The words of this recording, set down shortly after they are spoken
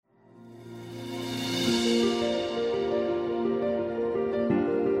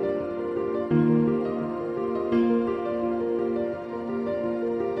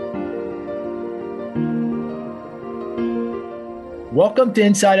Welcome to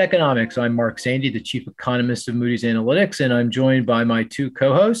Inside Economics. I'm Mark Sandy, the chief economist of Moody's Analytics, and I'm joined by my two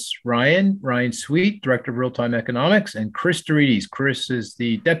co-hosts, Ryan Sweet, director of real-time economics, and Chris Dourides. Chris is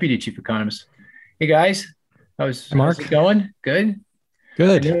the deputy chief economist. Hey guys, how's it going? Good.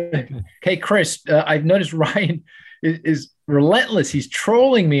 Okay, Chris, I've noticed Ryan is relentless. He's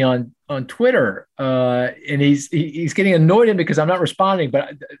trolling me on Twitter, and he's getting annoyed at me because I'm not responding.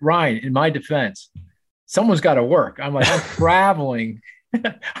 But Ryan, in my defense, someone's got to work. I'm traveling.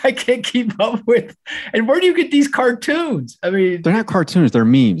 I can't keep up with. And where do you get these cartoons? I mean, they're not cartoons; they're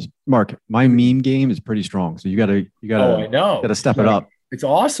memes. Mark, my meme game is pretty strong, so you gotta step it up. It's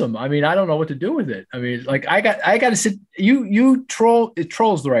awesome. I mean, I don't know what to do with it. I mean, like I got to sit. You troll.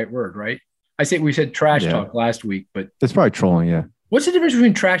 Troll's the right word, right? We said trash talk last week, but it's probably trolling. Yeah. What's the difference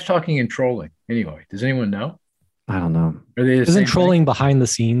between trash talking and trolling? Anyway, does anyone know? I don't know. Isn't trolling behind the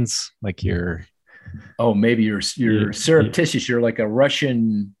scenes like you're? Oh, maybe you're surreptitious. You're like a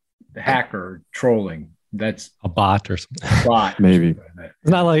Russian hacker trolling. That's a bot or something. Bot, maybe.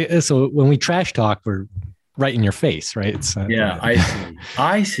 It's not like so. When we trash talk, we're right in your face, right? It's,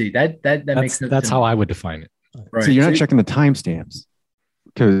 I see. That makes sense. That's how I would define it. Right. So you're not checking the timestamps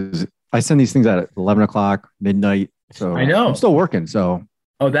because I send these things out at 11 o'clock, midnight. So I know I'm still working. So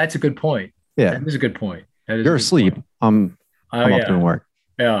that's a good point. Yeah, that is a good point. You're asleep. I'm up doing work.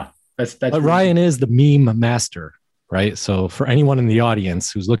 Yeah. But Ryan is the meme master, right? So for anyone in the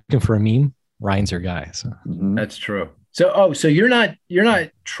audience who's looking for a meme, Ryan's your guy. So That's true. So you're not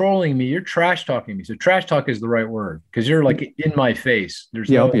trolling me. You're trash talking me. So trash talk is the right word because you're like in my face. There's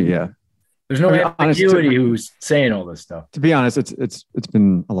no ambiguity who's saying all this stuff. To be honest, it's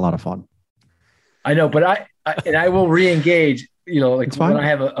been a lot of fun. I know, but I will re-engage. When I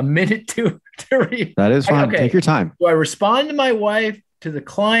have a minute to read. That is fine. Okay. Take your time. Do I respond to my wife, to the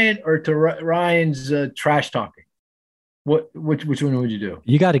client, or to Ryan's trash talking? Which one would you do?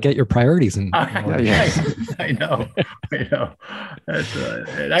 You got to get your priorities in. I know. That's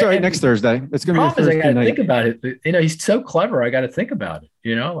sorry. Next Thursday, it's going to be a Thursday I got to night. think about it. He's so clever. I got to think about it.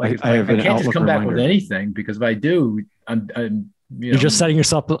 I can't just come back with anything because if I do, you're just setting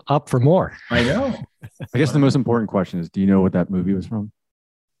yourself up for more. I know. I guess the most important question is: do you know what that movie was from,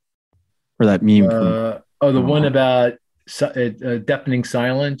 or that meme? The one about deafening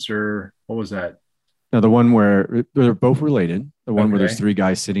silence, or what was that? No, the one where they're both related. The one where there's three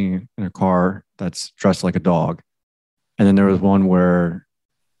guys sitting in a car that's dressed like a dog. And then there was one where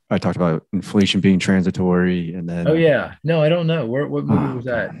I talked about inflation being transitory. And then. Oh, yeah. No, I don't know. What movie was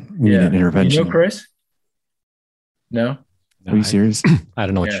that? Yeah. An intervention. You know, Chris? No? Are you serious? I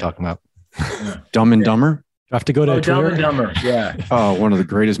don't know what you're talking about. Dumb and Dumber? You have to go to Dumb and Dumber. Yeah. Oh, one of the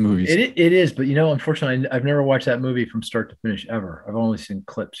greatest movies. It is. But, unfortunately, I've never watched that movie from start to finish ever. I've only seen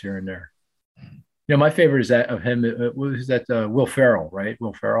clips here and there. My favorite is that of him. Who's that? Will Ferrell, right?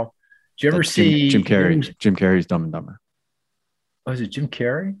 Will Ferrell. Did you ever see Jim Carrey? Jim Carrey's Dumb and Dumber. Oh, is it Jim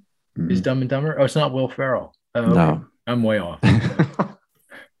Carrey? Mm-hmm. Is Dumb and Dumber? Oh, it's not Will Ferrell. Oh, okay. No, I'm way off.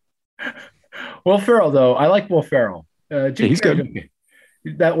 Will Ferrell, though, I like Will Ferrell. He's good. Okay.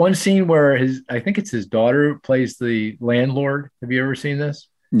 That one scene where I think it's his daughter plays the landlord. Have you ever seen this?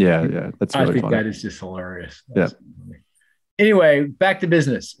 Yeah, that's really funny. That is just hilarious. Yeah. Anyway, back to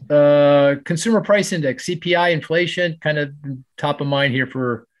business. Consumer price index, CPI, inflation, kind of top of mind here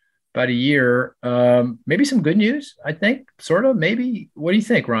for about a year. Maybe some good news, I think, sort of. Maybe. What do you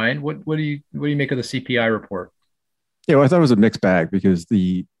think, Ryan? What do you make of the CPI report? Yeah, well, I thought it was a mixed bag because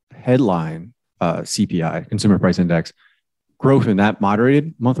the headline CPI, Consumer Price Index, growth in that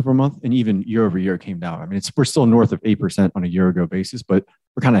moderated month over month, and even year over year came down. I mean, we're still north of 8% on a year ago basis, but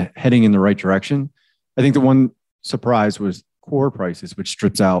we're kind of heading in the right direction. I think the one surprise was core prices, which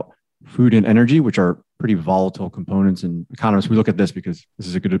strips out food and energy, which are pretty volatile components. And economists, we look at this because this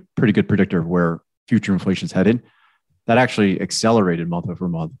is a pretty good predictor of where future inflation is headed. That actually accelerated month over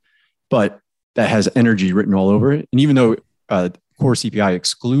month, but that has energy written all over it. And even though core CPI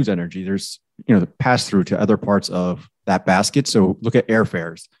excludes energy, there's the pass through to other parts of that basket. So look at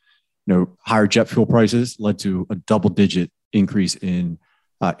airfares. Higher jet fuel prices led to a double-digit increase in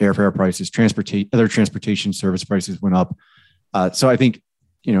airfare prices. Other transportation service prices went up. So I think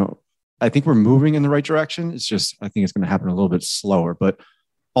we're moving in the right direction. It's just I think it's going to happen a little bit slower. But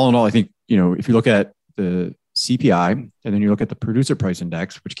all in all, I think if you look at the CPI and then you look at the producer price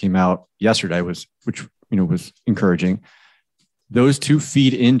index, which came out yesterday, which was encouraging. Those two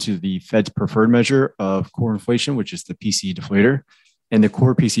feed into the Fed's preferred measure of core inflation, which is the PCE deflator. And the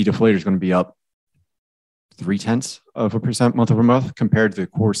core PCE deflator is going to be up 0.3% month over month compared to the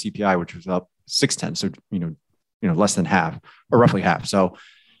core CPI, which was up 0.6. So, less than half or roughly half. So,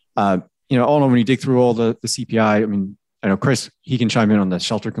 all in all, when you dig through all the CPI, I mean, I know Chris, he can chime in on the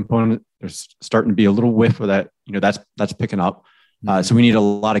shelter component. There's starting to be a little whiff of that. That's picking up. So we need a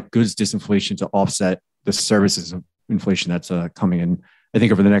lot of goods disinflation to offset the services inflation that's coming in. I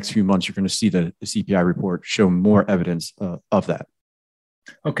think over the next few months, you're going to see the CPI report show more evidence of that.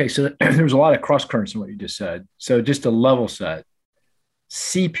 Okay, so there was a lot of cross currents in what you just said. So just to level set,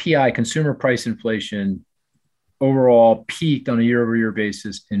 CPI, consumer price inflation, overall peaked on a year-over-year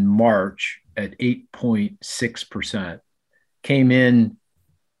basis in March at 8.6%, came in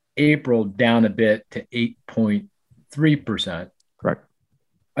April down a bit to 8.3%. Correct.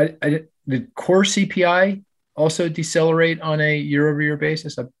 Did core CPI also decelerate on a year-over-year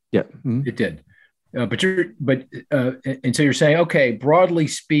basis? Yeah, it did. And so you're saying, okay, broadly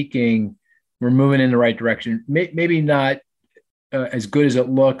speaking, we're moving in the right direction. Maybe not as good as it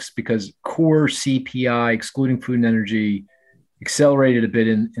looks because core CPI, excluding food and energy, accelerated a bit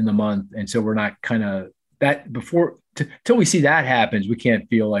in the month. And so we're not kind of that till we see that happens, we can't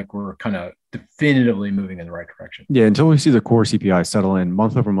feel like we're kind of definitively moving in the right direction. Yeah, until we see the core CPI settle in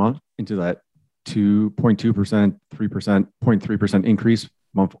month over month into that 2.2%, 3%, 0.3% increase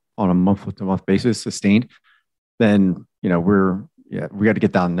on a month-to-month basis sustained, then we got to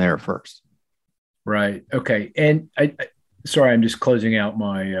get down there first. Right. Okay. And sorry, I'm just closing out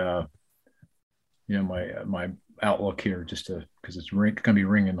my my Outlook here just because it's going to be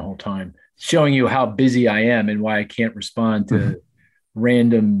ringing the whole time, showing you how busy I am and why I can't respond to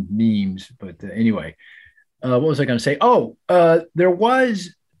random memes. But anyway, what was I going to say? There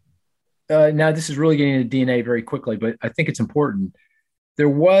was. Now this is really getting into DNA very quickly, but I think it's important. There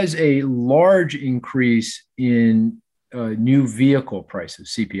was a large increase in new vehicle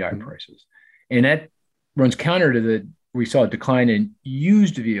prices, CPI prices, and that runs counter to we saw a decline in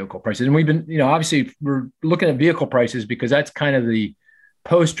used vehicle prices. And we've been, obviously we're looking at vehicle prices because that's kind of the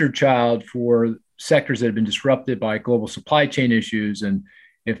poster child for sectors that have been disrupted by global supply chain issues. And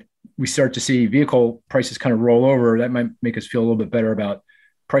if we start to see vehicle prices kind of roll over, that might make us feel a little bit better about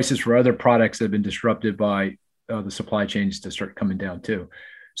prices for other products that have been disrupted by the supply chains to start coming down too.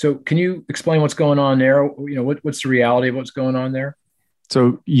 So can you explain what's going on there? What's the reality of what's going on there?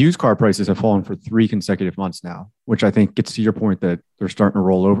 So used car prices have fallen for 3 consecutive months now, which I think gets to your point that they're starting to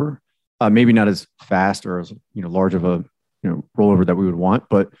roll over. Maybe not as fast or as large of a rollover that we would want,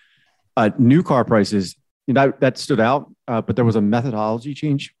 but new car prices that stood out. But there was a methodology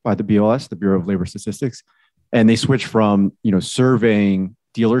change by the BLS, the Bureau of Labor Statistics, and they switched from surveying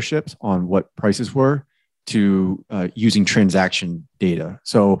dealerships on what prices were to using transaction data.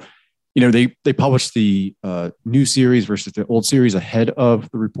 So they published the new series versus the old series ahead of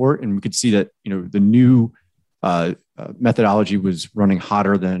the report, and we could see that the new methodology was running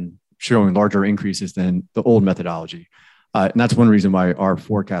hotter than showing larger increases than the old methodology, and that's one reason why our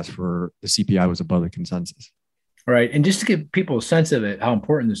forecast for the CPI was above the consensus. Right, and just to give people a sense of it, how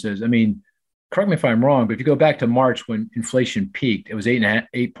important this is. I mean, correct me if I'm wrong, but if you go back to March when inflation peaked, it was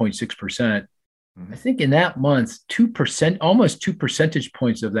 8.6%. I think in that month, 2%, almost 2 percentage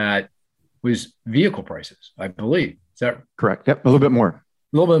points of that was vehicle prices, I believe. Is that correct? Yep, a little bit more.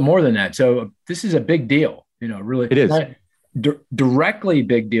 A little bit more than that. So this is a big deal, really. It is. Not directly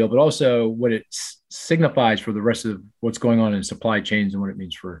big deal, but also what it signifies for the rest of what's going on in supply chains and what it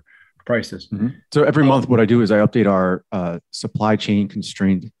means for prices. Mm-hmm. So every month, what I do is I update our supply chain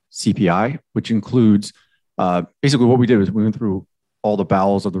constrained CPI, which includes basically what we did was we went through all the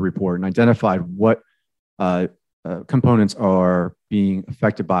bowels of the report and identified what components are being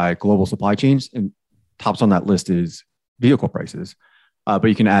affected by global supply chains, and tops on that list is vehicle prices. But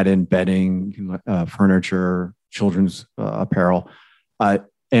you can add in bedding, furniture, children's apparel.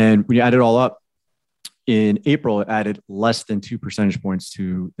 And when you add it all up, in April, it added less than 2 percentage points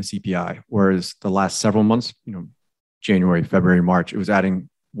to the CPI, whereas the last several months, January, February, March, it was adding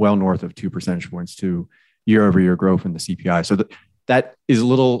well north of 2 percentage points to year-over-year growth in the CPI. So that is a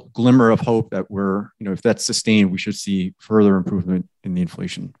little glimmer of hope that if that's sustained, we should see further improvement in the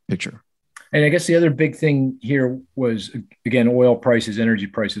inflation picture. And I guess the other big thing here was, again, oil prices, energy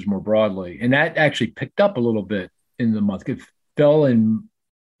prices more broadly. And that actually picked up a little bit in the month. It fell in,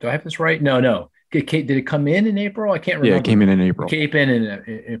 do I have this right? No. Did it come in April? I can't remember. Yeah, it came in April. It came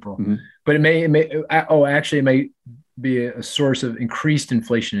in April. Mm-hmm. But it may be a source of increased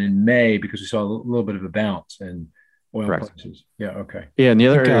inflation in May because we saw a little bit of a bounce in oil prices. Yeah, okay. Yeah, and the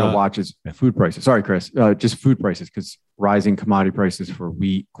other area to watch is food prices. Sorry, Chris, just food prices, because rising commodity prices for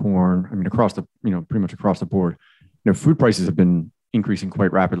wheat, corn, across the, pretty much across the board, food prices have been increasing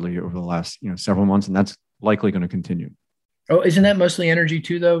quite rapidly over the last, several months, and that's likely going to continue. Oh, isn't that mostly energy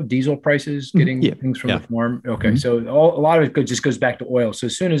too, though? Diesel prices, getting things from the farm? Okay, so a lot of it just goes back to oil. So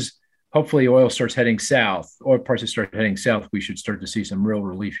as soon as hopefully oil starts heading south, oil prices start heading south, we should start to see some real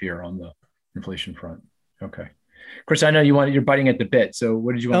relief here on the inflation front. Okay. Chris, I know you're biting at the bit. So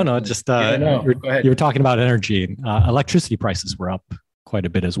what did you want No, to just Go ahead. you were talking about energy. Electricity prices were up quite a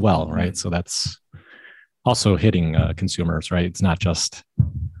bit as well, right? So that's also hitting consumers, right? It's not just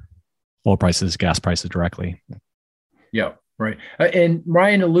oil prices, gas prices directly. Yeah, right. And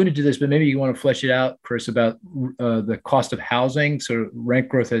Ryan alluded to this, but maybe you want to flesh it out, Chris, about the cost of housing. So rent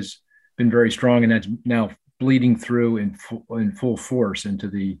growth has been very strong, and that's now bleeding through in full force into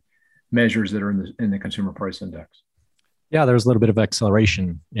the measures that are in the consumer price index. Yeah, there's a little bit of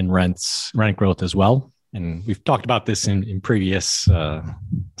acceleration in rent growth as well. And we've talked about this in previous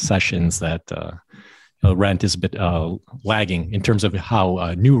sessions that rent is a bit lagging in terms of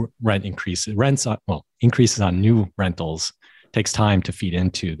how new rent increases. Increases on new rentals takes time to feed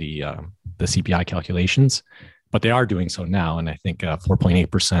into the CPI calculations, but they are doing so now. And I think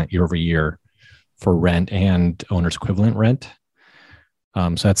 4.8% year over year for rent and owner's equivalent rent.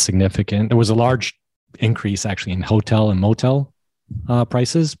 So that's significant. There was a large increase actually in hotel and motel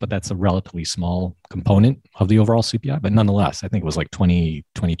prices, but that's a relatively small component of the overall CPI. But nonetheless, I think it was like 22%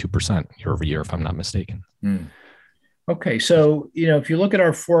 year over year, if I'm not mistaken. Okay. So, if you look at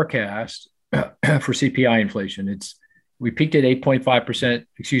our forecast for CPI inflation, we peaked at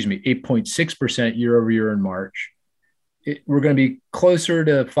 8.6% year over year in March. We're going to be closer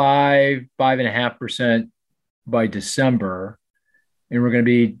to 5.5% by December. And we're going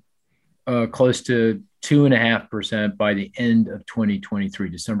to be close to 2.5% by the end of 2023,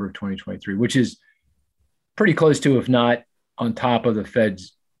 December of 2023, which is pretty close to, if not on top of the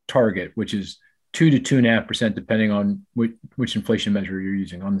Fed's target, which is 2 to 2.5%, depending on which inflation measure you're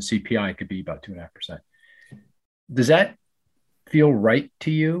using. On the CPI, it could be about 2.5%. Does that feel right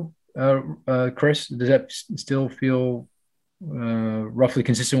to you, Chris? Does that still feel roughly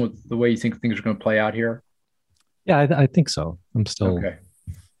consistent with the way you think things are going to play out here? Yeah, I think so. I'm still, okay.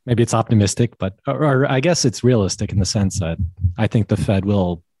 Maybe it's optimistic, but or I guess it's realistic in the sense that I think the Fed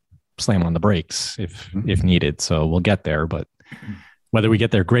will slam on the brakes if needed. So we'll get there, but whether we get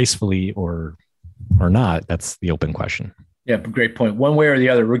there gracefully or not, that's the open question. Yeah, great point. One way or the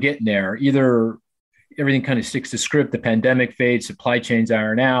other, we're getting there. Either everything kind of sticks to script, the pandemic fades, supply chains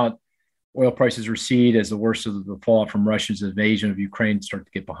iron out, oil prices recede as the worst of the fallout from Russia's invasion of Ukraine start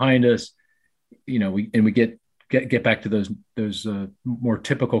to get behind us. We get back to those more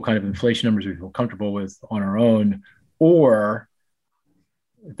typical kind of inflation numbers we feel comfortable with on our own, or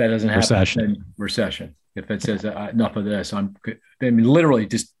if that doesn't happen, then recession. If it says enough of this, literally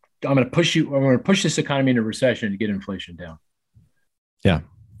just I'm going to push this economy into recession to get inflation down. Yeah.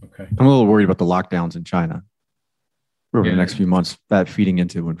 Okay. I'm a little worried about the lockdowns in China over the next few months, that feeding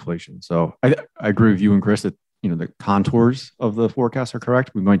into inflation. So I agree with you and Chris that the contours of the forecast are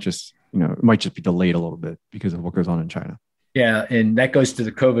correct. We might just it might just be delayed a little bit because of what goes on in China. Yeah. And that goes to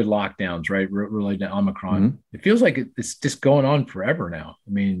the COVID lockdowns, right? Related to Omicron. Mm-hmm. It feels like it's just going on forever now.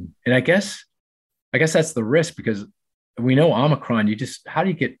 And I guess that's the risk, because we know Omicron, how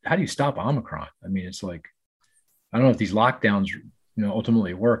do you stop Omicron? It's like, I don't know if these lockdowns,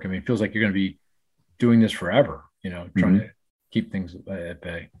 ultimately work. It feels like you're going to be doing this forever, trying to keep things at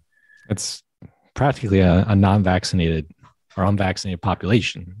bay. It's practically a non-vaccinated or unvaccinated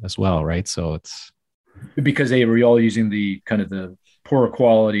population as well, right? So it's because they were all using the kind of the poor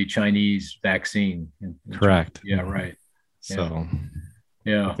quality Chinese vaccine. Correct. Yeah, right. So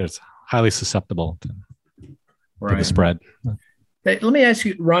yeah, it's highly susceptible to the spread. Hey, let me ask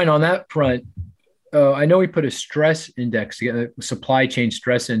you, Ryan, on that front. I know we put a stress index together, a supply chain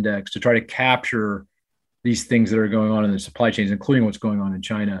stress index, to try to capture these things that are going on in the supply chains, including what's going on in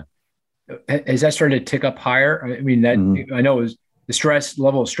China. Has that started to tick up higher? I know it was the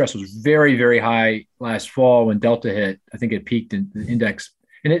level of stress was very, very high last fall when Delta hit. I think it peaked in the index,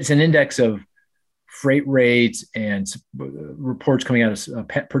 and it's an index of freight rates and reports coming out of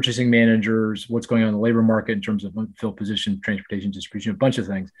purchasing managers, what's going on in the labor market in terms of unfilled position, transportation, distribution, a bunch of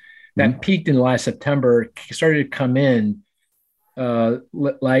things. That peaked in last September, started to come in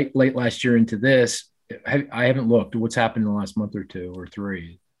late last year into this. I haven't looked. What's happened in the last month or two or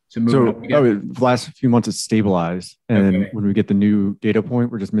three? So the last few months it's stabilized. And when we get the new data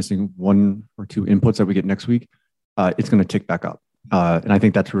point, we're just missing 1 or 2 inputs that we get next week. It's going to tick back up. And I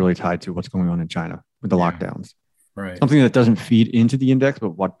think that's really tied to what's going on in China with the lockdowns. Right. Something that doesn't feed into the index,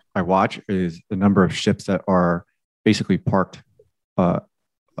 but what I watch is the number of ships that are basically parked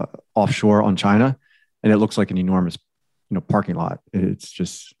offshore on China. And it looks like an enormous, parking lot. It's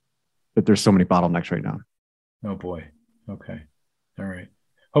just that there's so many bottlenecks right now. Oh boy. Okay. All right.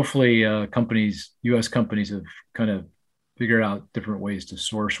 Hopefully, U.S. companies have kind of figure out different ways to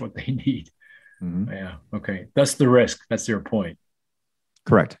source what they need. Mhm. Yeah. Okay. That's the risk. That's their point.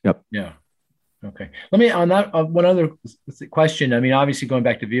 Correct. Yep. Yeah. Okay. Let me on that one other question. I mean, obviously going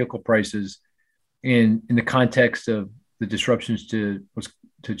back to vehicle prices in the context of the disruptions to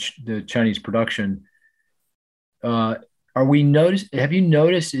the Chinese production, have you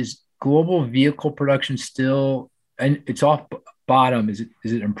noticed is global vehicle production still, and it's off bottom? Is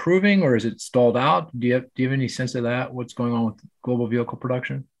it improving or is it stalled out? Do you have any sense of that? What's going on with global vehicle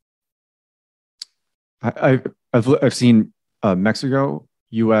production? I've seen Mexico,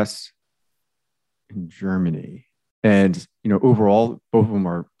 U.S., and Germany, and overall both of them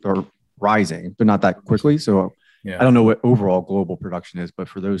are rising, but not that quickly. So Yeah. I don't know what overall global production is, but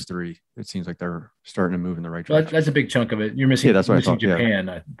for those three, it seems like they're starting to move in the right Well, direction. that's a big chunk of it. You're missing, Yeah, that's what I missing thought, yeah.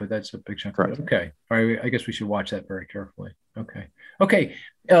 Japan, but that's a big chunk Correct. of it. Okay. All right. I guess we should watch that very carefully. Okay. Okay.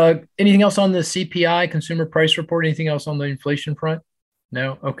 Anything else on the CPI, consumer price report? Anything else on the inflation front?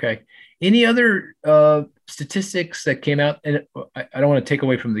 No? Okay. Any other statistics that came out? And I don't want to take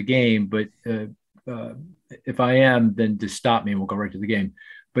away from the game, but if I am, then just stop me and we'll go right to the game.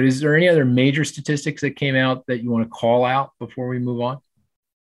 But is there any other major statistics that came out that you want to call out before we move on?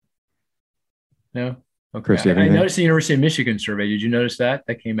 No? Okay. Chris, you have I anything? noticed the University of Michigan survey. Did you notice that?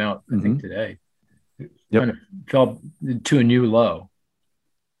 That came out, I think, today. It Yep. kind of fell to a new low.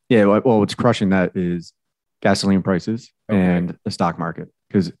 Yeah, well, what's crushing that is gasoline prices Okay. and the stock market,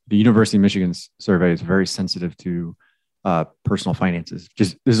 because the University of Michigan's survey is very sensitive to personal finances.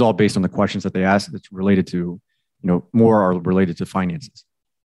 Just this is all based on the questions that they ask. That's related to, more are related to finances.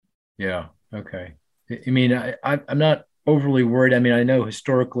 Yeah. Okay. I mean, I'm not overly worried. I mean, I know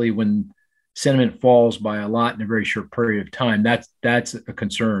historically when sentiment falls by a lot in a very short period of time, that's a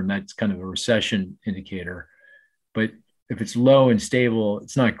concern. That's kind of a recession indicator. But if it's low and stable,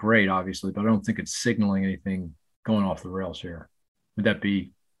 it's not great, obviously, but I don't think it's signaling anything going off the rails here. Would that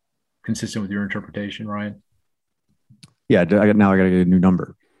be consistent with your interpretation, Ryan? Yeah, now I got to get a new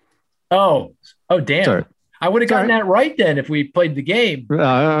number. Oh, damn. Sorry. I would have gotten that right then if we played the game. All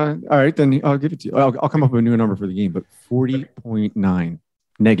right, then I'll give it to you. I'll come up with a new number for the game, but 40.9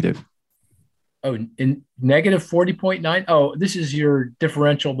 negative. Oh, in negative 40.9. Oh, this is your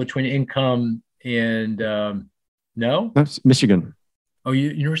differential between income and no? That's Michigan. Oh,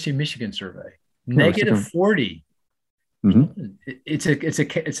 University of Michigan survey. Yeah, Negative 40. Mm-hmm.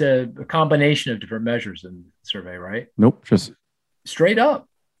 It's a combination of different measures in the survey, right? Nope, just Straight up.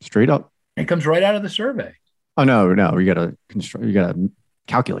 straight up. It comes right out of the survey. Oh no, you gotta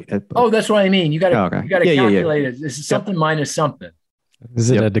calculate it. Oh, that's what I mean. You gotta okay. calculate it. This is something minus something. Is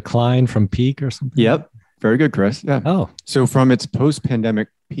it a decline from peak or something? Yep. Very good, Chris. Yeah. Oh, So from its post-pandemic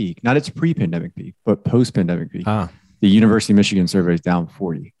peak, not its pre-pandemic peak, but post-pandemic peak, ah, the University of Michigan survey is down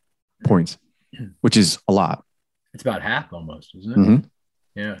 40 points, which is a lot. It's about half almost, isn't it? Mhm.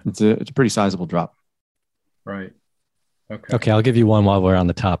 Yeah. It's a pretty sizable drop. Right. Okay. okay. I'll give you one while we're on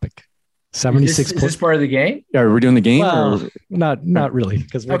the topic. 76 Is this part of the game? Yeah, we're doing the game. Well, or? not really,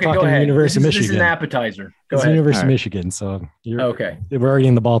 because we're Okay, go talking ahead. University of This is Michigan. an appetizer. Go It's ahead. University All of right. Michigan, so Okay. we're already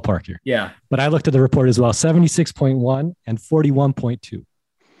in the ballpark here. Yeah. But I looked at the report as well: 76.1 and 41.2.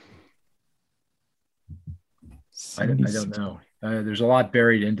 I don't know. There's a lot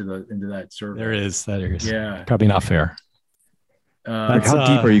buried into that survey. There is. Yeah. Probably not fair. Like, That's, how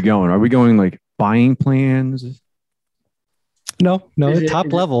deep are you going? Are we going like buying plans? No, Is it- top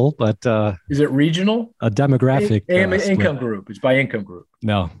is it- level, but Is it regional? a demographic. Income split. group. It's by income group.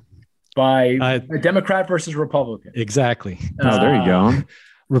 No, By Uh, a Democrat versus Republican. exactly. Oh, there you go. there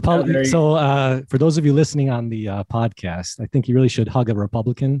Republican. you- So, for those of you listening on the podcast, I think you really should hug a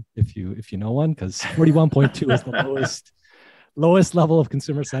Republican if you know one, because 41.2 is the lowest level of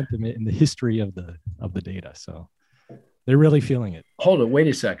consumer sentiment in the history of the data. So they're really feeling it. Hold it. Wait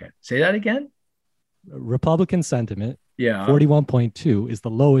a second. Say that again. Republican sentiment, Yeah. 41.2, is the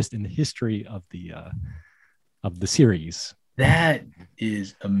lowest in the history of the series. That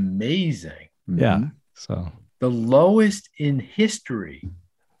is amazing. Yeah. Mhm. So The lowest in history.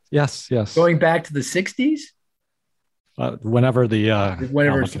 yes. Going back to the 60s? Whenever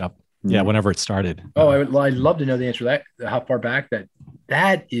Whenever I'll look it up. Yeah, whenever it started. Oh, I'd love to know the answer to that. How far back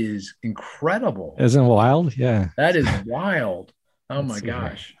that is incredible. Isn't it wild? Yeah. That is wild. Oh Let's my see here.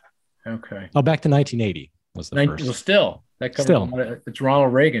 gosh. Okay. Oh, back to 1980 was the Well, first. still, that covers Still. it's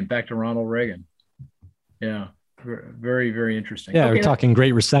Ronald Reagan. Back to Ronald Reagan. Yeah. Very, very interesting. Yeah, Okay, we're talking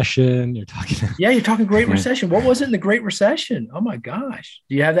Great Recession. You're talking. Yeah, you're talking Great Yeah. Recession. What was it in the Great Recession? Oh my gosh.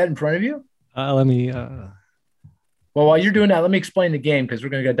 Do you have that in front of you? Let me. Well, while you're doing that, let me explain the game because we're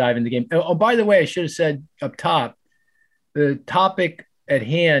going to go dive into the game. Oh, by the way, I should have said up top, the topic at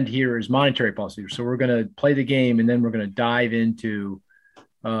hand here is monetary policy. So we're going to play the game, and then we're going to dive into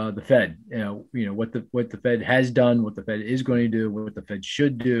the Fed. What the Fed has done, what the Fed is going to do, what the Fed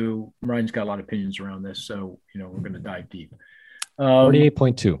should do. Ryan's got a lot of opinions around this, so we're going to dive deep.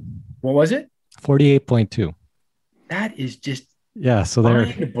 48.2. What was it? 48.2. That is just so they're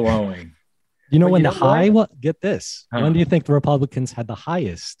mind-blowing. When the high, get this. Huh. When do you think the Republicans had the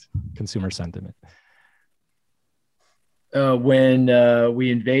highest consumer sentiment? When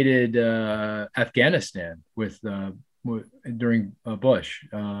we invaded Afghanistan during Bush,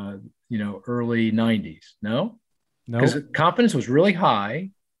 early 90s. No, because confidence was really high,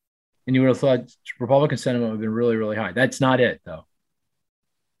 and you would have thought Republican sentiment would have been really, really high. That's not it, though.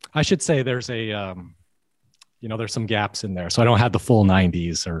 I should say there's there's some gaps in there, so I don't have the full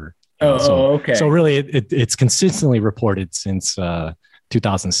 90s or. Okay. So really, it's consistently reported since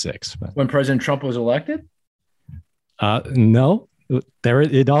 2006. But. When President Trump was elected? No,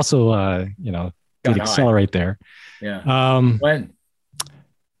 it also did accelerate there. Yeah. When?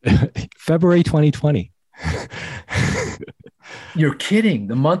 February 2020. You're kidding.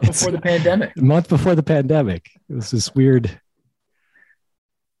 The month before the pandemic. The month before the pandemic. It was this weird.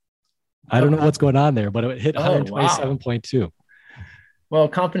 I don't know what's going on there, but it hit 127.2. Wow. Well,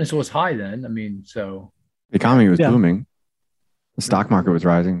 confidence was high then. I mean, so. The economy was booming. The stock market was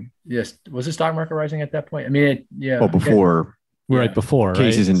rising. Yes. Was the stock market rising at that point? I mean, Well, before. Right before.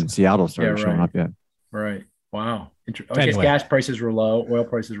 Cases in Seattle started showing up yet. Right. Wow. I guess gas prices were low. Oil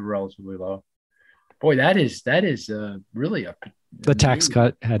prices were relatively low. Boy, that is really the tax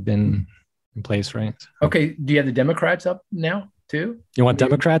cut had been in place, right? Okay. Do you have the Democrats up now too? You want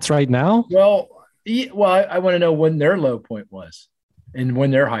Democrats right now? Well, I want to know when their low point was and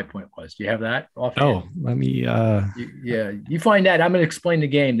when their high point was. Do you have that offhand? Let me. You find that. I'm going to explain the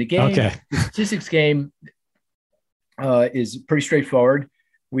game. The game, okay. The statistics game is pretty straightforward.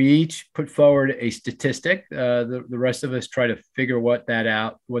 We each put forward a statistic. The rest of us try to figure what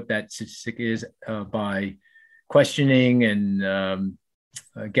that statistic is by questioning and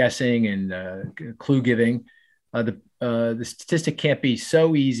guessing and clue giving. The statistic can't be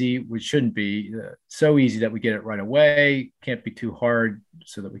so easy, which shouldn't be so easy that we get it right away. Can't be too hard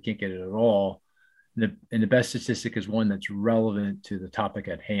so that we can't get it at all. And the best statistic is one that's relevant to the topic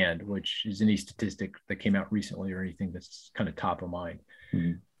at hand, which is any statistic that came out recently or anything that's kind of top of mind.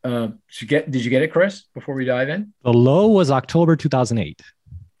 Mm-hmm. Did you get it, Chris, before we dive in? The low was October 2008.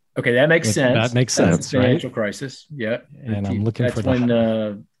 Okay, that makes sense. That makes sense. That's the financial crisis. Yeah. And I'm looking for when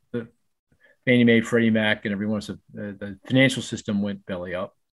the Fannie Mae, Freddie Mac, and everyone, the financial system went belly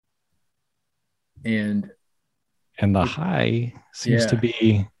up. And the high seems to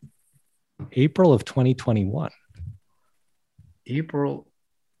be April of 2021. April,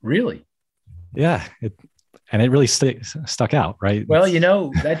 really? Yeah, it really stuck out, right?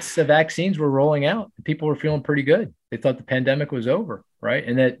 Well, that's the vaccines were rolling out. People were feeling pretty good. They thought the pandemic was over, right?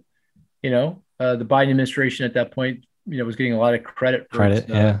 And that, the Biden administration at that point, was getting a lot of credit for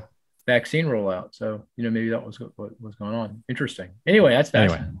its vaccine rollout. So, maybe that was what was going on. Interesting. Anyway, that's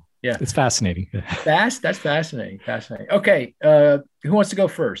fascinating. Anyway, yeah, it's fascinating. That's fascinating. Fascinating. Okay, who wants to go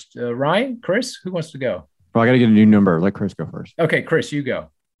first? Ryan, Chris, who wants to go? Well, I got to get a new number. Let Chris go first. Okay, Chris, you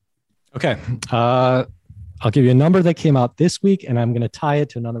go. Okay. I'll give you a number that came out this week, and I'm going to tie it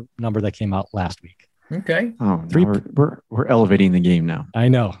to another number that came out last week. Okay. Oh, we're elevating the game now. I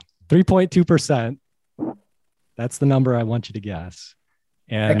know. 3.2%. That's the number I want you to guess.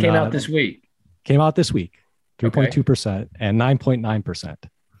 And that came out this week. Came out this week. 3.2% and 9.9%.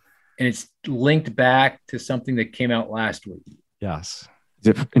 And it's linked back to something that came out last week. Yes. Is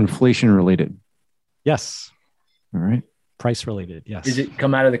it inflation related? Yes. All right. Price related. Yes. Does it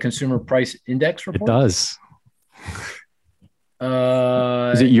come out of the consumer price index report? It does.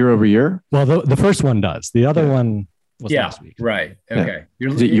 Is it year over year? Well, the first one does. The other one was last week. Right. Okay. Yeah.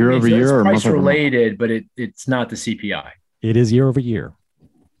 Is it year over year or price related, but it's not the CPI? It is year over year.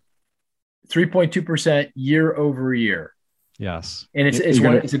 3.2% year over year. Yes. And it's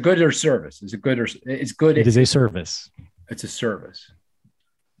a good or service. It's good. It is a service. It's a service.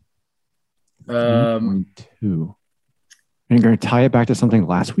 2. And you're going to tie it back to something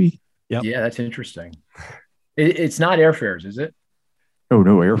last week? Yep. Yeah, that's interesting. It's not airfares, is it? Oh,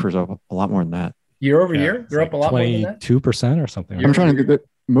 no. Airfares up a lot more than that. Year over year? They're up a lot more than that? 22% or something. I'm trying to get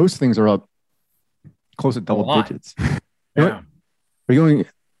most things are up close to double digits. Yeah. Are you going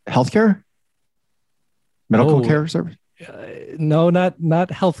healthcare? Medical care service? No, not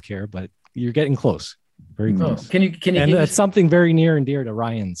healthcare, but you're getting close. Very close. Can you? And it's something very near and dear to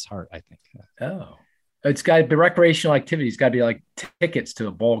Ryan's heart, I think. Oh, it's got to be recreational activity. It's got to be like tickets to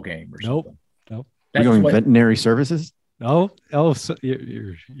a ball game or something. Nope. Are you going veterinary services? So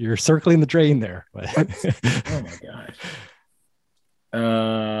you're circling the drain there. Oh my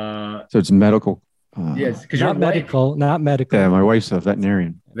gosh. So it's medical. Yes, because not medical, not medical. Yeah, my wife's a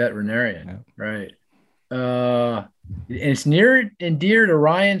veterinarian. Veterinarian, Yeah. right? And it's near and dear to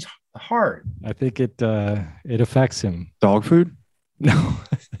Ryan's heart. I think it affects him. Dog food? No,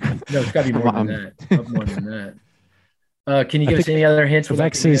 No, it's got to be more than that. More than that. Can you give us any other hints?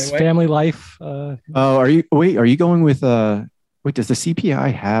 Affects his family life. Are you going with does the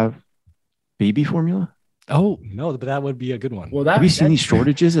CPI have baby formula? Oh no, but that would be a good one. Well, have you seen these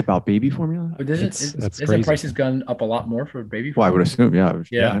shortages about baby formula? Isn't the prices gone up a lot more for baby formula? Well, I would assume, yeah.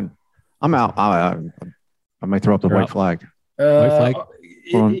 Yeah. I'm out. I might throw up the white flag. White flag?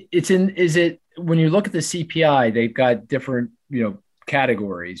 Is it when you look at the CPI, they've got different,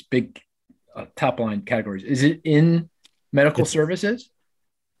 categories, big top line categories. Is it in medical services?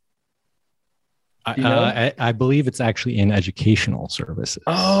 I believe it's actually in educational services.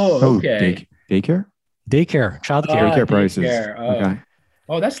 Oh, okay. Daycare? Daycare, childcare. Daycare prices. Okay.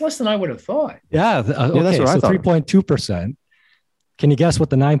 Oh, that's less than I would have thought. Yeah. Okay. That's what I thought. 3.2%. Can you guess what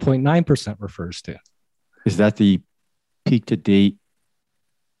the 9.9% refers to? Is that the peak to date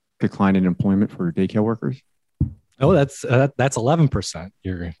decline in employment for daycare workers? Oh, that's 11%.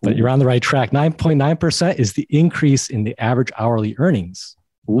 You're on the right track. 9.9% is the increase in the average hourly earnings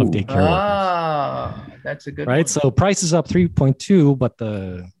of daycare workers. That's a good right. one. So price is up 3.2, but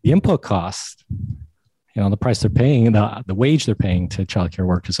the input cost, the price they're paying, the wage they're paying to childcare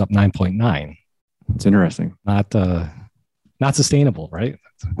workers is up 9.9. It's interesting. Not sustainable, right?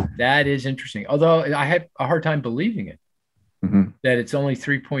 That is interesting. Although I had a hard time believing it, that it's only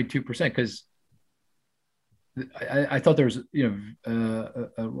 3.2%, because I thought there was,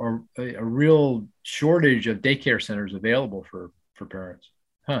 a real shortage of daycare centers available for parents.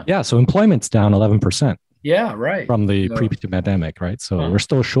 Huh. Yeah. So employment's down 11%. Yeah, right. From the pre-pandemic, right? So we're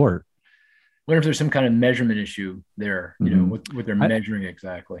still short. Wonder if there's some kind of measurement issue there, what they're measuring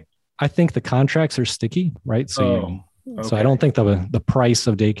exactly. I think the contracts are sticky, right? So I don't think the price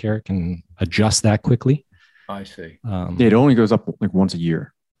of daycare can adjust that quickly. I see. It only goes up like once a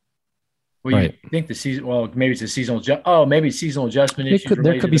year. Well, you think the season? Well, maybe it's a seasonal. Maybe seasonal adjustment issues.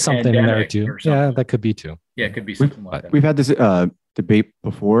 There could be something in there too. Yeah, that could be too. Yeah, it could be something like that. We've had this debate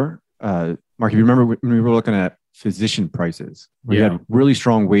before. Mark, if you remember when we were looking at physician prices, we had really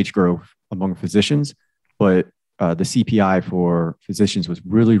strong wage growth among physicians, but the CPI for physicians was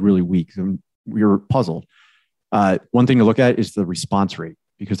really, really weak. So we were puzzled. One thing to look at is the response rate,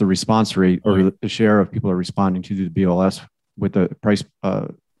 because the response rate, or the share of people are responding to the BLS with the price,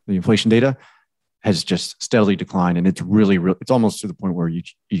 the inflation data, has just steadily declined, and it's really, it's almost to the point where you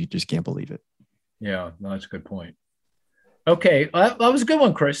just can't believe it. Yeah, no, that's a good point. Okay, that was a good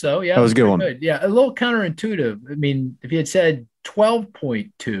one, Chris. Though, yeah, that was a good one. Good. Yeah, a little counterintuitive. I mean, if you had said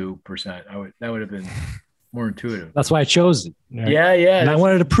 12.2%, that would have been more intuitive. That's why I chose it. Right? Yeah. And I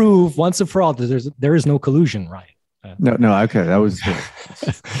wanted to prove once and for all that there is no collusion, right? No. Okay, that was good.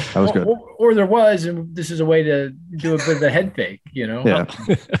 Or there was, and this is a way to do a bit of a head fake, Yeah.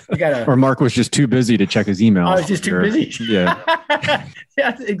 You gotta. Or Mark was just too busy to check his email. I was just too busy. Yeah.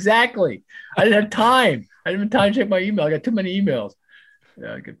 Yeah, exactly. I didn't have time. I didn't have time to check my email. I got too many emails.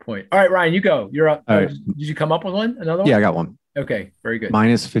 Yeah, good point. All right, Ryan, you go. You're up. All right. Did you come up with one? Another one? Yeah, I got one. Okay, very good.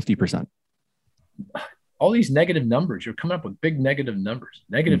 Minus 50%. All these negative numbers. You're coming up with big negative numbers.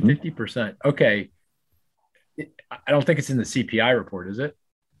 Negative 50%. Okay. I don't think it's in the CPI report, is it?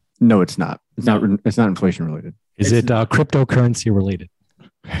 No, it's not. It's not inflation related. Is it cryptocurrency related?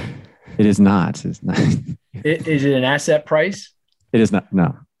 It is not. It's not. Is it an asset price? It is not.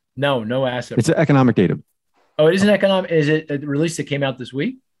 No. No asset. It's economic data. Oh, it is an economic. Is it a release that came out this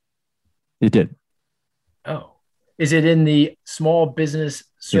week? It did. Oh, is it in the small business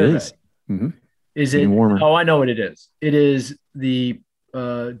survey? It is. Mm-hmm. Is it? Oh, I know what it is. It is the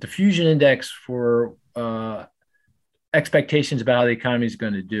diffusion index for expectations about how the economy is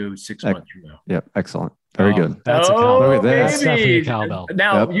going to do 6 months from now. Yep, excellent. Very good. That's a cowbell. Look at this. That's definitely a cowbell.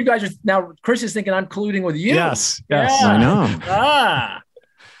 Now you guys are Chris is thinking I'm colluding with you. Yes. Yeah. I know.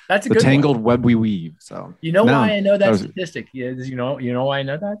 That's a the good tangled one. web we weave. So why I know that statistic? You know why I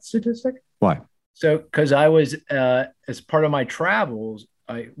know that statistic? Why? So because I was as part of my travels,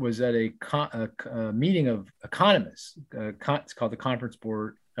 I was at a meeting of economists. It's called the Conference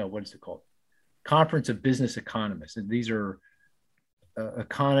Board. What is it called? Conference of Business Economists. And these are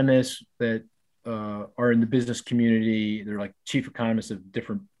economists that are in the business community. They're like chief economists of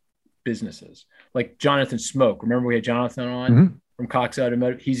different businesses, like Jonathan Smoke. Remember we had Jonathan on from Cox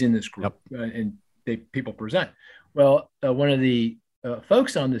Automotive. He's in this group, and people present. Well, one of the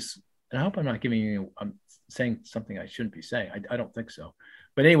folks on this and I hope I'm not giving you, I'm saying something I shouldn't be saying. I don't think so.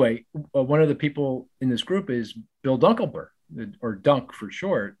 But anyway, one of the people in this group is Bill Dunkelberg, or Dunk for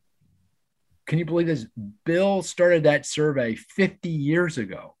short. Can you believe this? Bill started that survey 50 years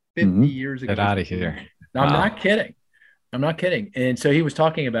ago. 50 years ago. Get out of here. No, I'm not kidding. I'm not kidding. And so he was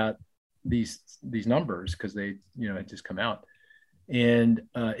talking about these numbers because they, had just come out. And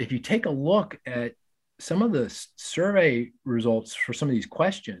if you take a look at some of the survey results for some of these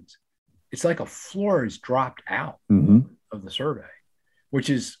questions, it's like a floor is dropped out of the survey, which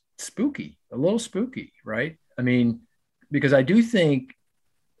is spooky, a little spooky, right? I mean, because I do think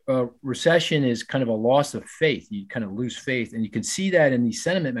recession is kind of a loss of faith. You kind of lose faith, and you can see that in these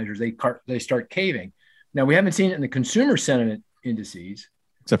sentiment measures. They start caving. Now, we haven't seen it in the consumer sentiment indices,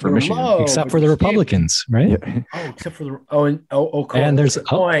 except for Michigan, except for the Republicans, right? Yeah. Except for the and there's a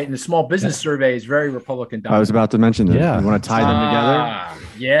point. And the small business survey is very Republican dominated. I was about to mention that. Yeah, you want to tie them together?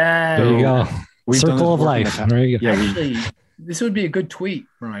 Yeah, there you go. Circle of life. There you go. Yeah, actually, this would be a good tweet,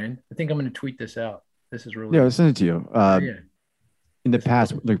 Ryan. I think I'm going to tweet this out. This is really I'll send it to you. In the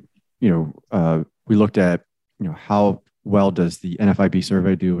past, we looked at how well does the NFIB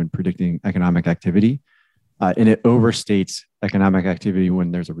survey do in predicting economic activity. And it overstates economic activity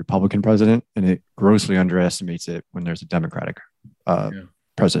when there's a Republican president, and it grossly underestimates it when there's a Democratic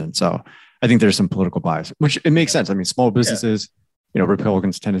president. So I think there's some political bias, which it makes sense. I mean, small businesses,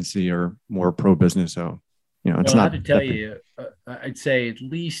 Republicans' tendency are more pro-business. So, it's not. I have to tell you, I'd say at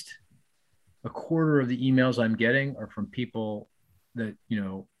least a quarter of the emails I'm getting are from people that,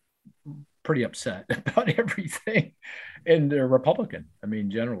 pretty upset about everything, and they're Republican. I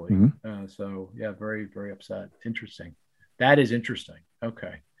mean, generally. So yeah, very, very upset. Interesting. That is interesting.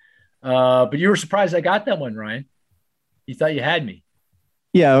 Okay. But you were surprised I got that one, Ryan. You thought you had me.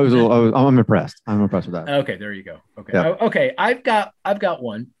 Yeah, I'm impressed. I'm impressed with that. Okay. There you go. Okay. Yeah. Okay. I've got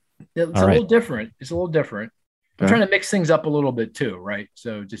one. It's a little different. It's a little different. I'm trying to mix things up a little bit too. Right.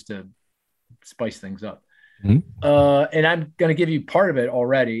 So just to spice things up. And I'm going to give you part of it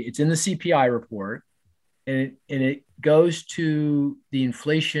already. It's in the CPI report, and it goes to the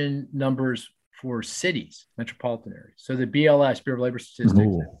inflation numbers for cities, metropolitan areas. So the BLS, Bureau of Labor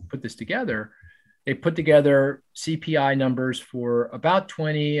Statistics, put this together. They put together CPI numbers for about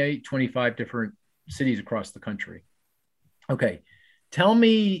 28, 25 different cities across the country. Okay. Tell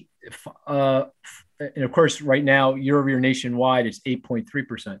me, and of course, right now, year over year nationwide, it's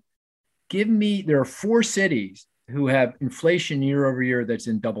 8.3%. There are 4 cities who have inflation year over year that's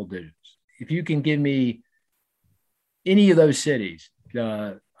in double digits. If you can give me any of those cities,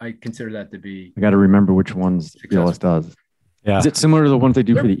 I consider that to be. I got to remember which ones BLS does. Yeah. Is it similar to the ones they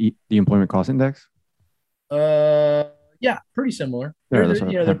do for the employment cost index? Yeah, pretty similar.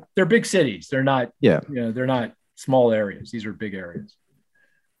 They're big cities. They're not. Yeah. They're not small areas. These are big areas.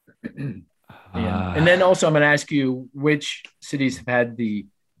 And then also, I'm going to ask you which cities have had the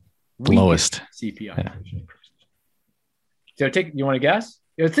lowest CPI. So you want to guess?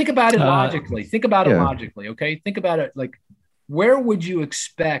 Think about it logically. Think about it logically. Okay. Think about it like, where would you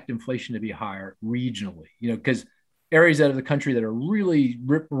expect inflation to be higher regionally? Because areas out of the country that are really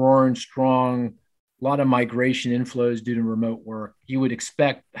rip-roaring strong, a lot of migration inflows due to remote work, you would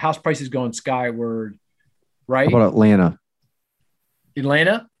expect house prices going skyward, right? How about Atlanta?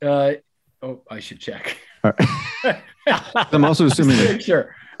 Atlanta? I should check. I'm also assuming that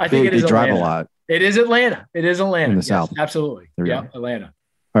sure. I think it is drive Atlanta. A lot. It is Atlanta. It is Atlanta. In the South. Absolutely. Yeah, Atlanta.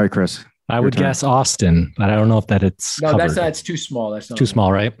 All right, Chris. I would guess Austin, but I don't know if it's no, covered. that's too small. That's not too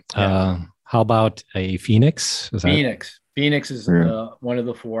small, right? Yeah. How about a Phoenix? Phoenix is one of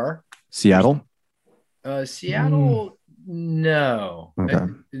the 4. Seattle? Seattle, no. Okay.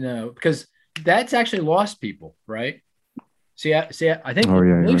 No, because that's actually lost people, right? I think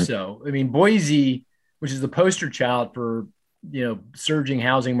believe so. I mean, Boise, which is the poster child for surging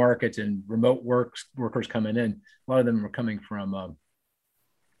housing markets and remote workers coming in. A lot of them are coming from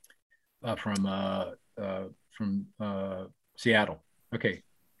Seattle. Okay.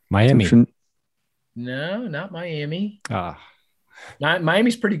 Miami. No, not Miami.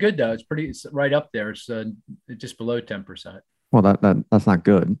 Miami's pretty good though. It's right up there. It's just below 10%. Well, that's not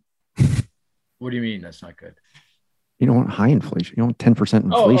good. What do you mean that's not good? You don't want high inflation. You don't want 10%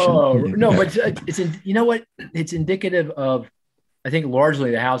 inflation. No, but it's indicative of, I think,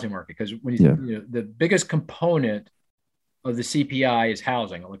 largely the housing market, because when the biggest component of the CPI is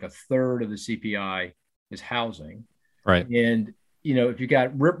housing. Like a third of the CPI is housing. Right. And if you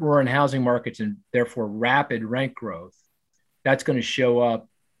got rip-roaring housing markets and therefore rapid rent growth, that's going to show up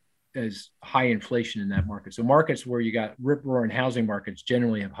as high inflation in that market. So markets where you got rip-roaring housing markets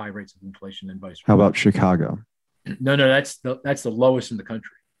generally have high rates of inflation and vice versa. How about Chicago? No, that's the lowest in the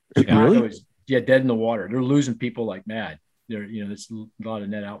country. Chicago Really? is dead in the water. They're losing people like mad. There's a lot of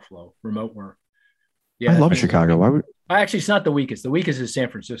net outflow, remote work. Yeah, I love Chicago. Why would actually, it's not the weakest. The weakest is San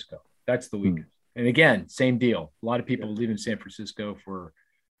Francisco. That's the weakest. And again, same deal. A lot of people leaving San Francisco for,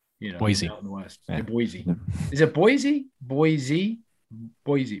 Boise out in the West. Yeah. Boise. Yeah. Is it Boise? Boise.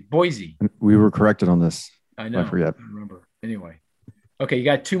 We were corrected on this. I know. I forget. I remember. Anyway. Okay, you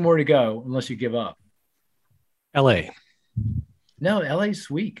got 2 more to go, unless you give up. LA. No, LA's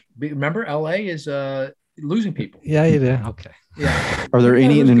weak. Remember, LA is losing people. Yeah. Okay. Yeah. Are there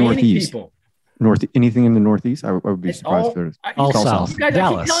any in the Northeast? People. Anything in the Northeast? I would be surprised if there's all south. Guys,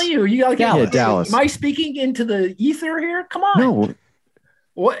 Dallas. I keep telling you gotta get Dallas. Am I speaking into the ether here? Come on. No.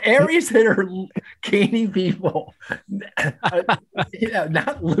 What areas that are gaining people,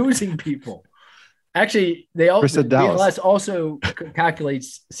 not losing people? Actually, BLS also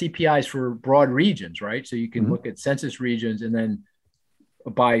calculates CPIs for broad regions, right? So you can look at census regions and then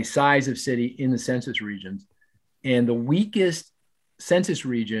by size of city in the census regions. And the weakest census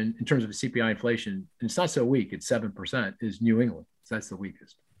region in terms of CPI inflation, and it's not so weak, it's 7%, is New England. So that's the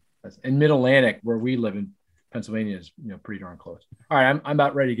weakest. And Mid-Atlantic, where we live in Pennsylvania, is pretty darn close. All right, I'm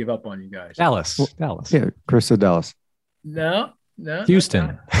about ready to give up on you guys. Dallas. Yeah, Chris said Dallas. No.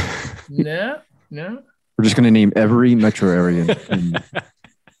 Houston. No. We're just going to name every metro area in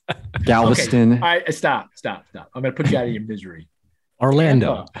Galveston. Okay. All right, stop. I'm going to put you out of your misery.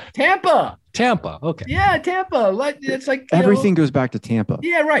 Orlando. Tampa. Okay. Yeah, Tampa. It's like everything goes back to Tampa.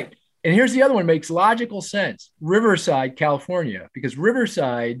 Yeah, right. And here's the other one, makes logical sense. Riverside, California, because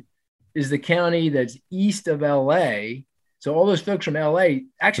Riverside is the county that's east of LA. So all those folks from LA,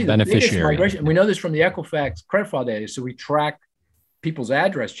 actually the biggest migration, and we know this from the Equifax credit file data. So we track people's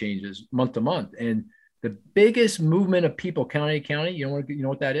address changes month to month. And the biggest movement of people county to county, you know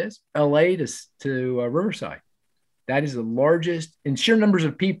what that is? LA to Riverside. That is the largest in sheer numbers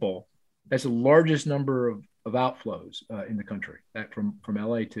of people. That's the largest number of outflows in the country, that from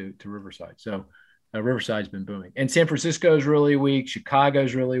LA to Riverside. So Riverside's been booming. And San Francisco is really weak. Chicago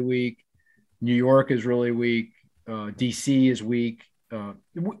is really weak. New York is really weak. DC is weak.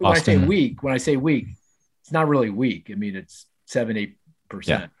 When I say weak, it's not really weak. I mean, it's 7-8%.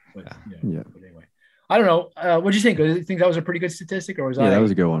 Yeah. But anyway, I don't know. What do you think? Do you think that was a pretty good statistic, or was that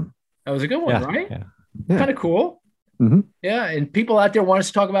was a good one. That was a good one, right? Yeah. Kind of cool. Mm-hmm. Yeah, and people out there want us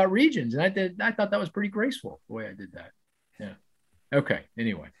to talk about regions, and I thought that was pretty graceful the way I did that. Yeah. Okay.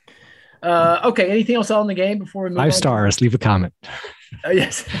 Anyway. Okay. Anything else on the game before we move 5 on? stars. Leave a comment.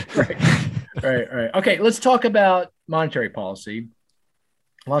 Yes. Right. Okay. Let's talk about monetary policy.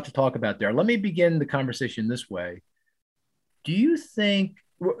 A lot to talk about there. Let me begin the conversation this way. Do you think?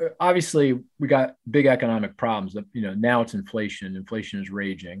 Obviously, we got big economic problems. Now it's inflation. Inflation is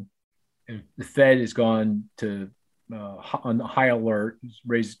raging, and the Fed has gone to on high alert,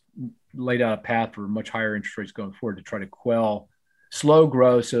 laid out a path for much higher interest rates going forward to try to quell slow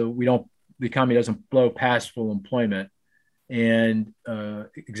growth, so the economy doesn't blow past full employment and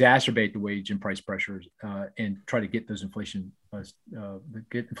exacerbate the wage and price pressures and try to get those inflation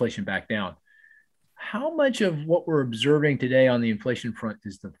back down. How much of what we're observing today on the inflation front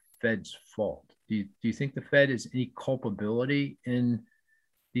is the Fed's fault? Do you think the Fed has any culpability in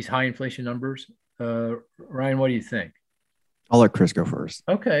these high inflation numbers? Ryan, what do you think? I'll let Chris go first.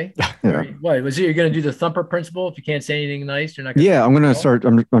 Okay. Yeah. What was it? You're going to do the thumper principle? If you can't say anything nice, you're not going to. Yeah, I'm going to start.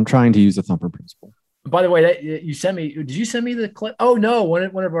 I'm trying to use the thumper principle. By the way, you sent me. Did you send me the clip? Oh no, one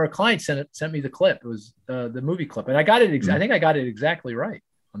of our clients sent me the clip. It was the movie clip, and I got it. I think I got it exactly right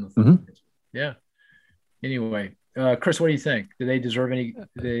on the thumper principle. Yeah. Anyway, Chris, what do you think? Do they deserve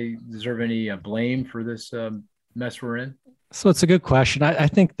any blame for this mess we're in? So it's a good question. I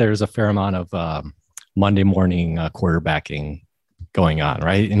think there's a fair amount of Monday morning quarterbacking going on,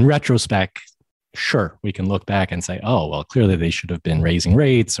 right? In retrospect, sure, we can look back and say, oh, well, clearly they should have been raising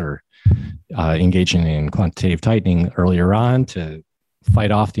rates or engaging in quantitative tightening earlier on to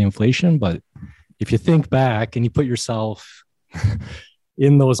fight off the inflation. But if you think back and you put yourself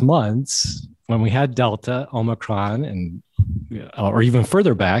in those months when we had Delta, Omicron, and or even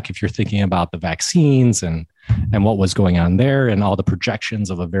further back, if you're thinking about the vaccines and what was going on there and all the projections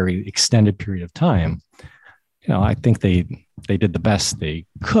of a very extended period of time, I think they did the best they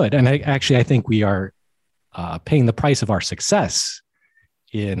could. And I think we are paying the price of our success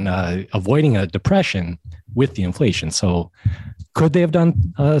in avoiding a depression with the inflation. So could they have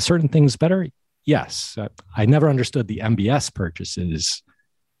done certain things better? Yes. I never understood the MBS purchases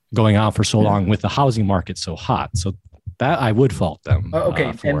going on for so long with the housing market so hot. So that I would fault them. Okay,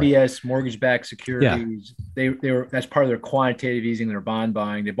 MBS, mortgage-backed securities. Yeah. They were, that's part of their quantitative easing, their bond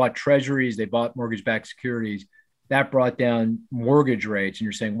buying. They bought treasuries, they bought mortgage-backed securities. that brought down mortgage rates. And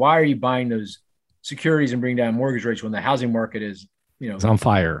you're saying, why are you buying those securities and bringing down mortgage rates when the housing market is, it's on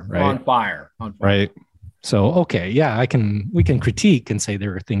fire, right? On fire. Right. So, okay. Yeah, we can critique and say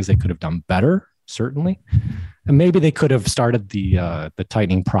there are things they could have done better, certainly. And maybe they could have started the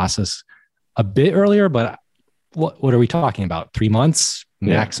tightening process a bit earlier, but what are we talking about? 3 months,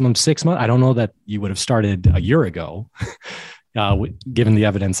 maximum 6 months? I don't know that you would have started a year ago, given the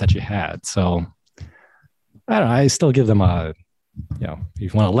evidence that you had. So I don't know. I still give them if you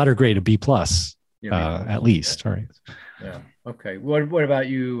want a letter grade, a B plus, at least. All right. Yeah. Okay. What about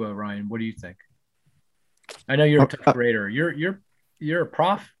you, Ryan? What do you think? I know you're a tough grader. You're a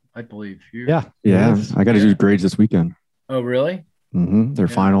prof, I believe. Yeah. I got to do grades this weekend. Oh, really? Mm-hmm. Their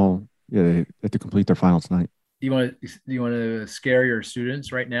final. Yeah, they have to complete their final tonight. Do you want to scare your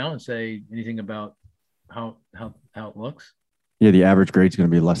students right now and say anything about how it looks? Yeah, the average grade is going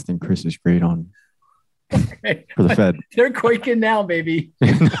to be less than Chris's grade on for the Fed. They're quaking now, baby.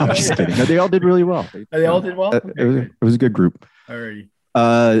 No, I'm just kidding. No, they all did really well. They all did well. Okay, it was a good group. Alrighty.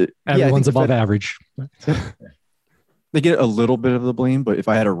 Everyone's above average. They get a little bit of the blame, but if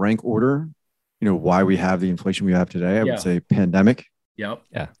I had a rank order, why we have the inflation we have today, I would say pandemic. Yep.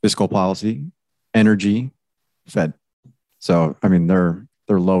 Yeah. Fiscal policy, energy, Fed. So I mean, they're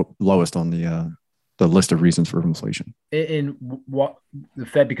lowest on the list of reasons for inflation. And what the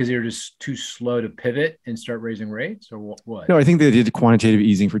Fed, because they're just too slow to pivot and start raising rates, or what? No, I think they did quantitative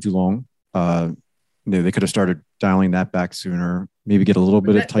easing for too long. They could have started dialing that back sooner. Maybe get a little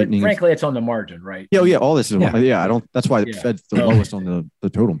bit of tightening. Frankly, it's on the margin, right? Yeah. All this is. I don't. That's why the Fed's the lowest on the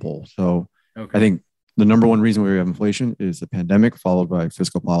totem pole. So I think the number one reason we have inflation is the pandemic, followed by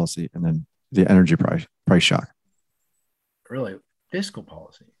fiscal policy, and then the energy price shock. Really, fiscal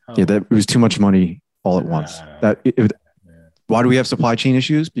policy? Oh. Yeah, that it was too much money all at once. Why do we have supply chain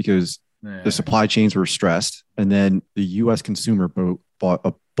issues? Because the supply chains were stressed, and then the U.S. consumer bought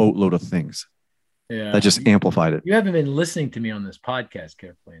a boatload of things. Yeah, that just amplified it. You haven't been listening to me on this podcast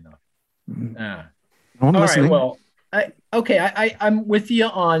carefully enough. I'm listening. All right. Well, I'm with you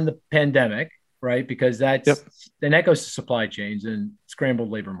on the pandemic, right? Because then that goes to supply chains and scrambled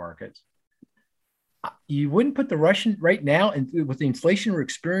labor markets. You wouldn't put the Russian right now, and with the inflation we're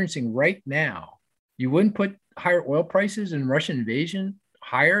experiencing right now, you wouldn't put higher oil prices and Russian invasion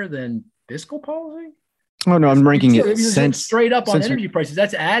higher than fiscal policy? Oh, no, I'm ranking it straight up on energy prices.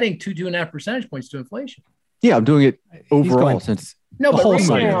 That's adding 2.5 percentage points to inflation. Yeah, I'm doing it overall since the whole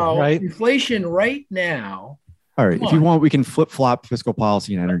cycle, right? Inflation right now. All right. If you want, we can flip flop fiscal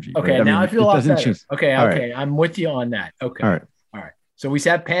policy and energy. Okay. Right? Now I feel a lot better. Change. Okay. Right. I'm with you on that. Okay. All right. So we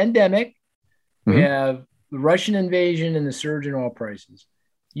have pandemic. We have the Russian invasion and the surge in oil prices.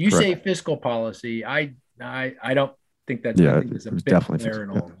 You say fiscal policy. I don't think that's it's a bit there in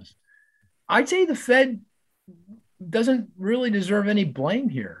all of this. I'd say the Fed doesn't really deserve any blame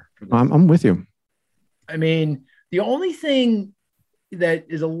here. For this. I'm with you. I mean, the only thing that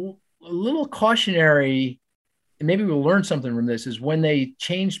is a little cautionary, and maybe we'll learn something from this, is when they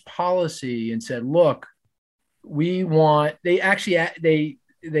changed policy and said, look, we want, they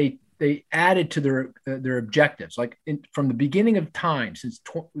added to their objectives. Like from the beginning of time, since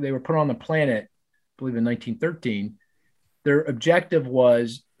they were put on the planet, I believe in 1913, their objective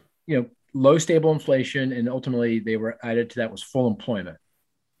was, low stable inflation, and ultimately they were added to that was full employment.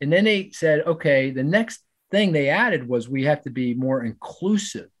 And then they said, okay, the next thing they added was we have to be more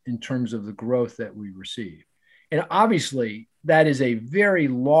inclusive in terms of the growth that we receive. And obviously that is a very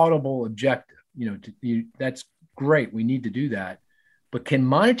laudable objective. That's great. We need to do that. But can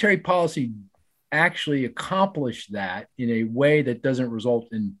monetary policy actually accomplish that in a way that doesn't result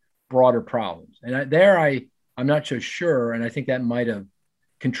in broader problems? And I'm not so sure. And I think that might have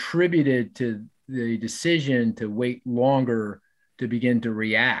contributed to the decision to wait longer to begin to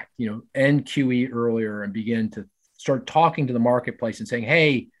react, end QE earlier and begin to start talking to the marketplace and saying,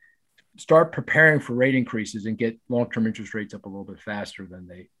 hey, start preparing for rate increases and get long-term interest rates up a little bit faster than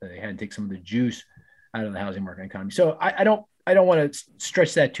they had, take some of the juice out of the housing market economy. So I don't want to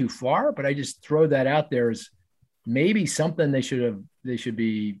stretch that too far, but I just throw that out there as maybe something they should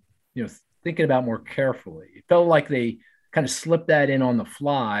be, thinking about more carefully. It felt like they kind of slipped that in on the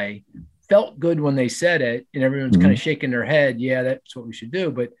fly, felt good when they said it, and everyone's kind of shaking their head. Yeah, that's what we should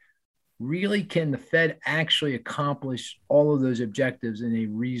do. But really, can the Fed actually accomplish all of those objectives in a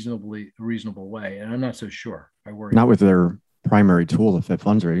reasonable way? And I'm not so sure. I worry. Not with their primary tool, the Fed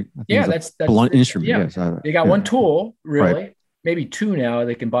funds rate. That's blunt instrument. Yeah. Yes, they got one tool, really, right. Maybe two now.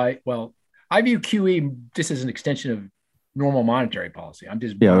 They can buy. Well, I view QE just as an extension of normal monetary policy.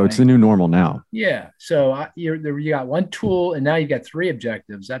 It's the new normal now. Yeah. So you got one tool, and now you got three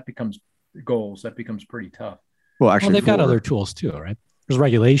objectives. That becomes goals. That becomes pretty tough. Well, actually, they've got other tools too, right? There's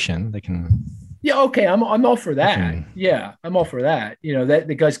regulation. They can. Yeah, okay, I'm all for that. Okay. Yeah, I'm all for that.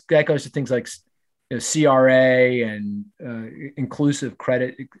 That goes to things like CRA and inclusive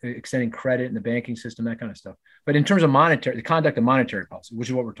credit, extending credit in the banking system, that kind of stuff. But in terms of the conduct of monetary policy, which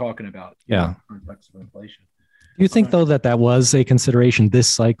is what we're talking about, Yeah, in the context of inflation. Do you think though that was a consideration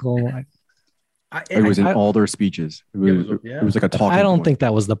this cycle? It was in all their speeches. It was like a talking I don't point. think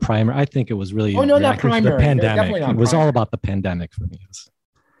that was the primary. I think it was really not primary. The pandemic. Definitely not it was primary. all about the pandemic for me.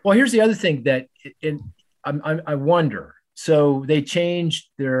 Well, here's the other thing that I wonder. So they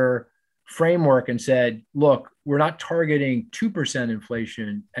changed their framework and said, look, we're not targeting 2%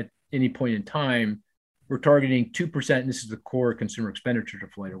 inflation at any point in time. We're targeting 2%, and this is the core consumer expenditure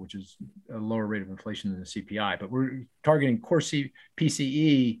deflator, which is a lower rate of inflation than the CPI. But we're targeting core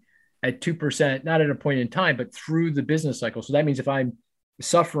PCE at 2%, not at a point in time, but through the business cycle. So that means if I'm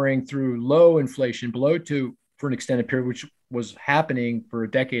suffering through low inflation, below 2 for an extended period, which was happening for a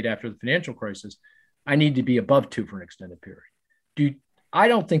decade after the financial crisis, I need to be above 2 for an extended period. I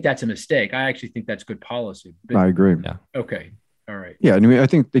don't think that's a mistake. I actually think that's good policy. But, I agree. Yeah. Okay. All right. Yeah. I mean, I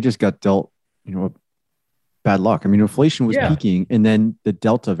think they just got dealt, bad luck. I mean, inflation was peaking, and then the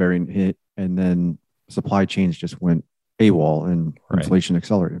Delta variant hit, and then supply chains just went AWOL, and inflation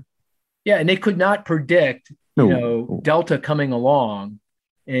accelerated. Yeah, and they could not predict, Delta coming along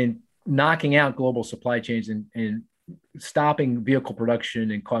and knocking out global supply chains and stopping vehicle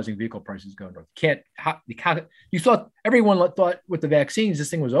production and causing vehicle prices to go north. You thought everyone thought with the vaccines this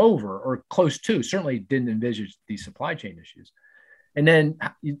thing was over or close to. Certainly didn't envisage these supply chain issues, and then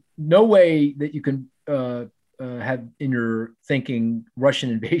no way that you can have in your thinking Russian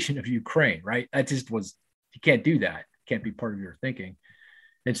invasion of Ukraine, right? That just was, you can't do that. It can't be part of your thinking.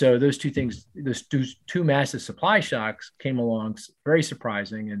 And so those two things, those two massive supply shocks came along, very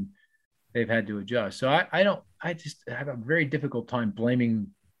surprising, and they've had to adjust. So I just have a very difficult time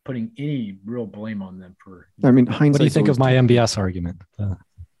putting any real blame on them for. I mean, hindsight. What do you think of my MBS argument?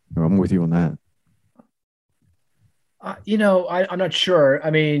 I'm with you on that. I'm not sure.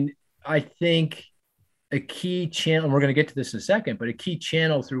 I mean, I think a key channel, and we're going to get to this in a second, but a key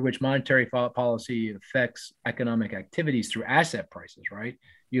channel through which monetary policy affects economic activities through asset prices, right?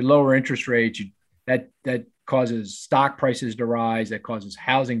 You lower interest rates, that causes stock prices to rise, that causes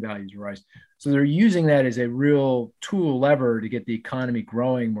housing values to rise. So they're using that as a real tool lever to get the economy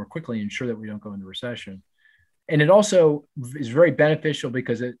growing more quickly and ensure that we don't go into recession. And it also is very beneficial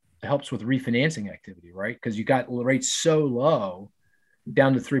because it helps with refinancing activity, right? Because you got rates so low,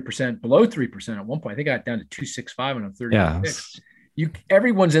 down to 3%, below 3% at one point. I think I got down to 2.65 on a 30.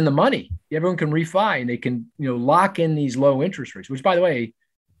 Everyone's in the money. Everyone can refi, and they can lock in these low interest rates, which, by the way,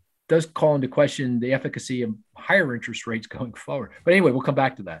 does call into question the efficacy of higher interest rates going forward. But anyway, we'll come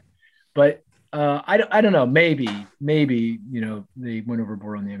back to that. But I don't know. Maybe they went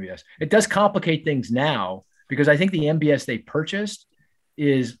overboard on the MBS. It does complicate things now because I think the MBS they purchased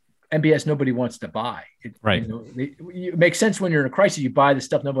is MBS nobody wants to buy. Right. It makes sense when you're in a crisis, you buy the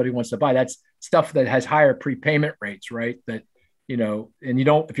stuff nobody wants to buy. That's stuff that has higher prepayment rates, right? That, and you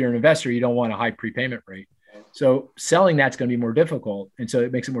don't, if you're an investor, you don't want a high prepayment rate. So selling that's going to be more difficult. And so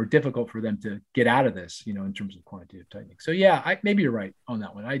it makes it more difficult for them to get out of this, in terms of quantitative tightening. So yeah, maybe you're right on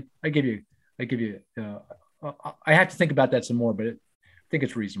that one. I give you, I have to think about that some more, but I think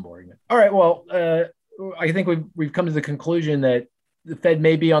it's a reasonable argument. All right. Well, I think we've come to the conclusion that the Fed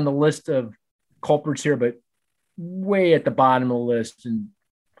may be on the list of culprits here, but way at the bottom of the list and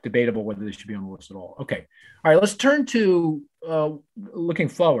debatable whether they should be on the list at all. Okay. All right. Let's turn to looking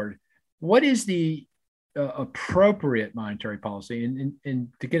forward. What is the appropriate monetary policy? And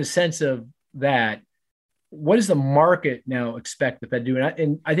to get a sense of that, what does the market now expect the Fed to do?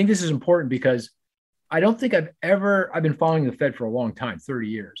 And I think this is important because I don't think I've been following the Fed for a long time, 30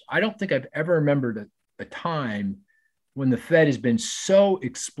 years. I don't think I've ever remembered a time when the Fed has been so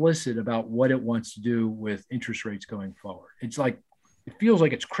explicit about what it wants to do with interest rates going forward. It feels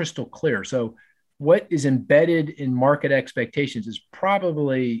like it's crystal clear. So what is embedded in market expectations is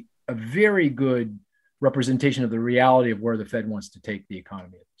probably a very good representation of the reality of where the Fed wants to take the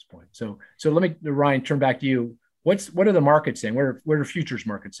economy at this point. So let me, Ryan, turn back to you. What are the markets saying? What are futures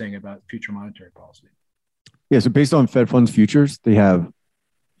markets saying about future monetary policy? Yeah, so based on Fed funds futures, they have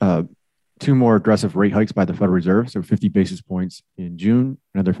 2 more aggressive rate hikes by the Federal Reserve. So 50 basis points in June,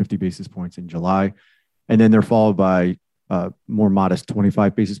 another 50 basis points in July. And then they're followed by more modest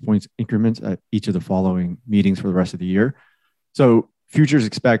 25 basis points increments at each of the following meetings for the rest of the year. So futures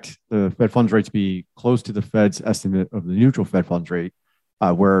expect the Fed funds rate to be close to the Fed's estimate of the neutral Fed funds rate,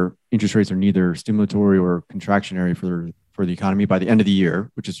 where interest rates are neither stimulatory or contractionary for the economy by the end of the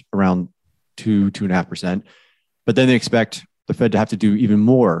year, which is around 2.5%. But then they expect the Fed to have to do even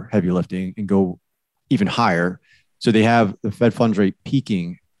more heavy lifting and go even higher. So they have the Fed funds rate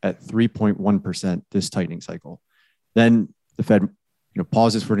peaking at 3.1% this tightening cycle. Then the Fed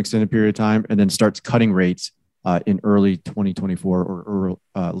pauses for an extended period of time and then starts cutting rates in early 2024 or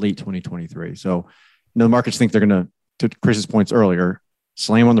late 2023. So the markets think they're going to Chris's points earlier,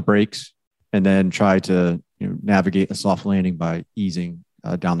 slam on the brakes and then try to navigate a soft landing by easing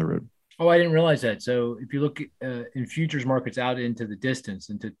down the road. Oh, I didn't realize that. So if you look in futures markets out into the distance,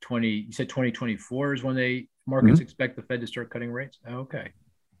 into you said 2024 is when markets expect the Fed to start cutting rates? Oh, okay.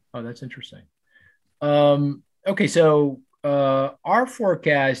 Oh, that's interesting. Okay, so our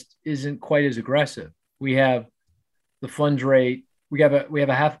forecast isn't quite as aggressive. We have the funds rate. We have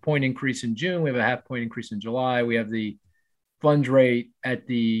a half point increase in June. We have a half point increase in July. We have the funds rate at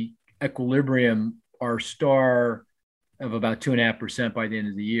the equilibrium, our star of about 2.5% by the end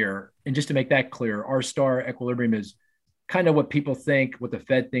of the year. And just to make that clear, our star equilibrium is kind of what people think, what the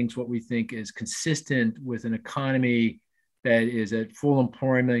Fed thinks, what we think is consistent with an economy that is at full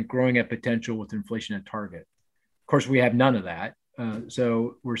employment, growing at potential with inflation at target. Of course, we have none of that.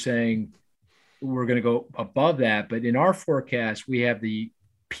 So we're saying we're going to go above that. But in our forecast, we have the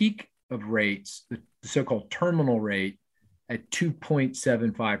peak of rates, the so-called terminal rate, at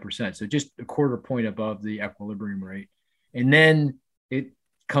 2.75%. So just a quarter point above the equilibrium rate. And then it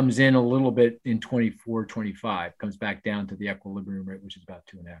comes in a little bit in 24, 25, comes back down to the equilibrium rate, which is about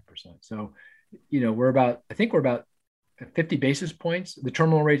 2.5%. So, we're about 50 basis points. The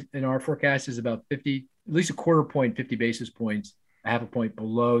terminal rate in our forecast is about 50, at least a quarter point, 50 basis points, a half a point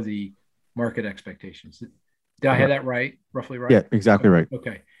below the market expectations. Did I have that right? Roughly right? Yeah, exactly right.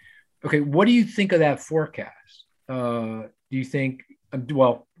 Okay. What do you think of that forecast? Do you think,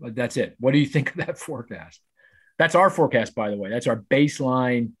 well, that's it. What do you think of that forecast? That's our forecast, by the way. That's our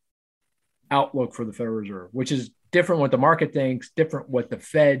baseline outlook for the Federal Reserve, which is different what the market thinks, different what the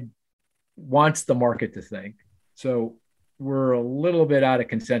Fed wants the market to think. So we're a little bit out of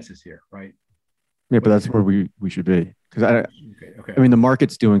consensus here, right? Yeah, but that's where we should be. Because I mean, the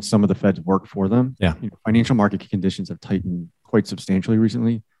market's doing some of the Fed's work for them. Yeah. Financial market conditions have tightened quite substantially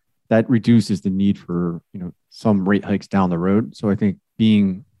recently. That reduces the need for some rate hikes down the road. So I think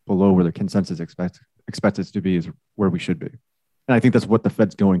being below where the consensus expects us to be is where we should be. And I think that's what the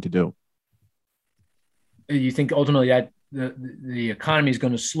Fed's going to do. You think ultimately that the economy is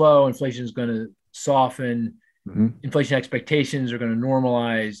going to slow, inflation is going to soften, inflation expectations are going to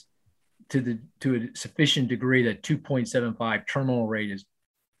normalize to a sufficient degree that 2.75 terminal rate is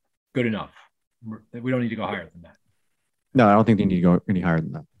good enough. We don't need to go higher than that. No, I don't think they need to go any higher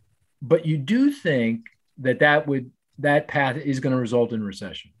than that. But you do think that path is going to result in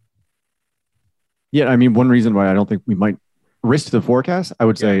recession. Yeah, I mean, one reason why I don't think we might risk the forecast, I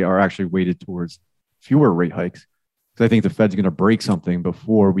would say, are actually weighted towards fewer rate hikes. Because I think the Fed's going to break something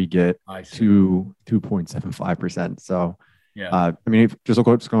before we get to 2.75%. So, I mean, just look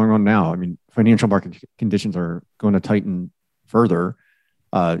what's going on now. I mean, financial market conditions are going to tighten further.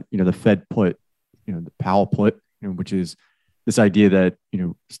 The Fed put, the Powell put, which is this idea that,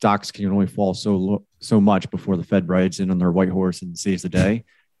 stocks can only fall so much before the Fed rides in on their white horse and saves the day.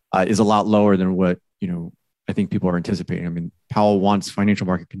 Is a lot lower than what, I think people are anticipating. I mean, Powell wants financial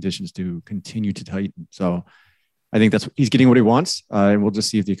market conditions to continue to tighten. So I think he's getting what he wants, and we'll just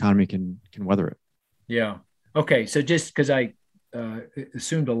see if the economy can weather it. Yeah. Okay. So just because I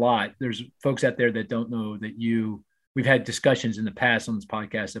assumed a lot, there's folks out there that don't know that we've had discussions in the past on this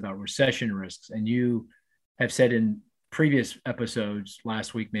podcast about recession risks, and you have said in previous episodes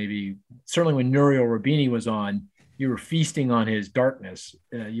last week, maybe certainly when Nouriel Roubini was on, you were feasting on his darkness.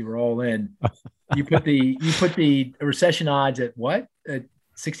 You were all in. You put the recession odds at what? At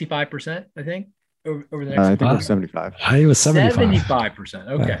 65%, I think. Over the next. I think it was 75. I was 75%.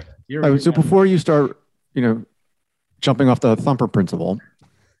 Okay. Yeah. So before you start, jumping off the thumper principle,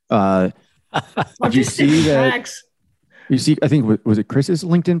 did you see that? You see, I think was it Chris's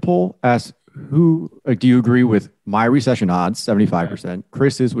LinkedIn poll asked do you agree with my recession odds 75%,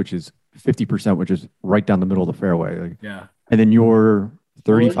 Chris's, which is 50%, which is right down the middle of the fairway. And then your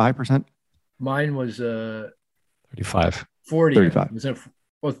 35%. Mine was 35. 40. 35.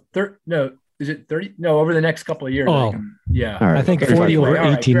 No, is it 30? No, over the next couple of years. Oh, yeah. Right. I think 40 over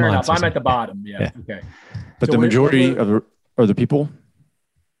 18 months. I'm at the bottom. Yeah. Okay. But so the majority of the people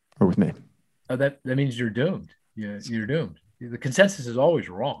are with me. Oh, that means you're doomed. Yeah, you're doomed. The consensus is always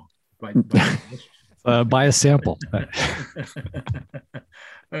wrong. By a sample.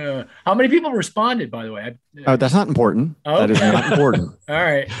 How many people responded, by the way? That's not important. That is not important. All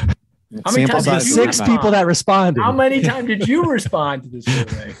right. How many times did 6 people that responded? How many times did you respond to this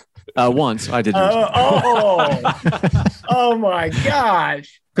survey? Once I did. Oh my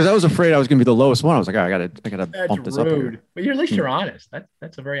gosh. Because I was afraid I was going to be the lowest one. I was like, oh, I gotta bump this up here. But at least you're honest.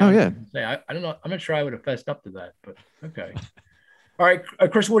 That's a very honest thing to say. I don't know. I'm not sure I would have fessed up to that, but okay. All right,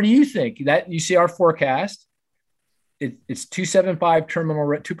 Chris, what do you think? That you see our forecast? It's 2.75 terminal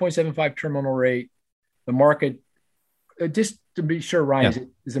rate, 2.75 terminal rate. The market, just to be sure,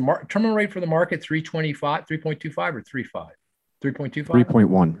 Ryan, is the terminal rate for the market 3.25, 3.25 or 3.5? 3.25?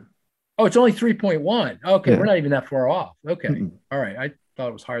 3.1. Oh, it's only 3.1. Okay, Yeah. we're not even that far off. Okay. All right. I thought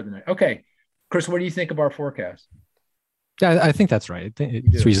it was higher than that. Okay. Chris, what do you think of our forecast? Yeah, I think that's right. I think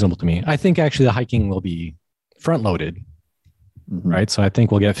it's reasonable to me. I think actually the hiking will be front loaded, right? So I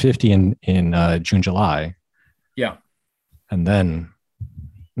think we'll get 50 in June, July. Yeah. And then,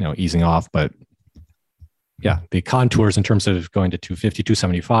 easing off. But yeah, the contours in terms of going to 250,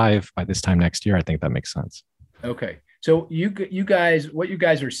 275 by this time next year, I think that makes sense. Okay. So you guys, what you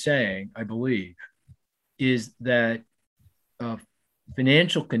guys are saying, I believe, is that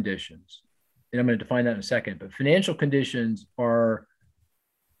financial conditions, and I'm going to define that in a second, but financial conditions are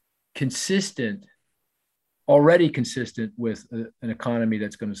already consistent with an economy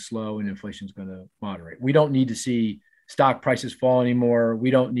that's going to slow and inflation is going to moderate. We don't need to see stock prices fall anymore. We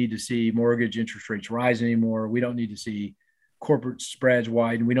don't need to see mortgage interest rates rise anymore. We don't need to see corporate spreads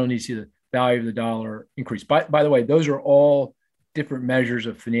widen. We don't need to see the value of the dollar increase. By the way, those are all different measures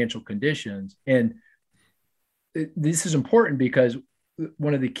of financial conditions. And this is important because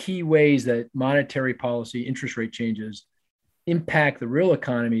one of the key ways that monetary policy, interest rate changes impact the real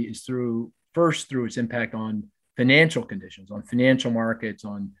economy is through its impact on financial conditions, on financial markets,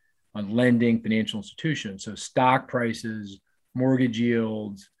 on lending, financial institutions. So stock prices, mortgage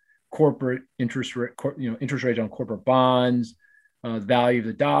yields, corporate interest rates on corporate bonds, value of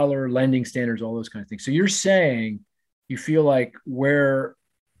the dollar, lending standards, all those kind of things. So you're saying you feel like where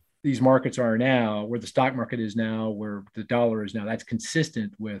these markets are now, where the stock market is now, where the dollar is now, that's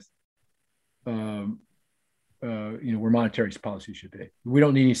consistent with where monetary policy should be. We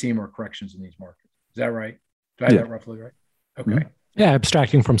don't need to see more corrections in these markets. Is that right? Do I have that roughly right? Okay. Mm-hmm. Yeah,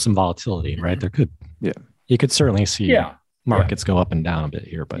 abstracting from some volatility, right? There could, you could certainly see markets go up and down a bit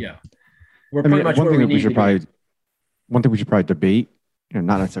here, but we're pretty much where we need to be. One thing we should probably debate,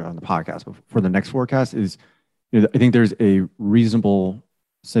 not necessarily on the podcast, but for the next forecast is, I think there's a reasonable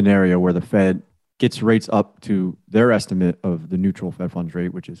scenario where the Fed gets rates up to their estimate of the neutral Fed funds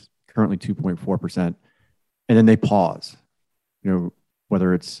rate, which is currently 2.4%, and then they pause,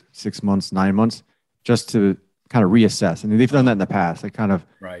 whether it's 6 months, 9 months, just to kind of reassess. And they've done that in the past. They kind of,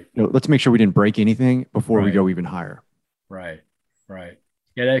 let's make sure we didn't break anything before we go even higher. Right.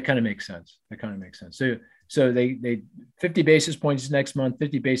 Yeah, that kind of makes sense. So they 50 basis points next month,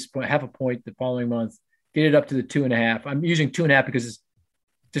 50 basis point, half a point the following month, get it up to the 2.5. I'm using 2.5 because it's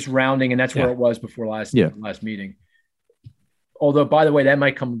just rounding, and that's where it was before last meeting. Although, by the way, that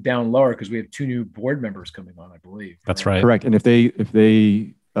might come down lower because we have 2 new board members coming on, I believe. That's right. Correct. And if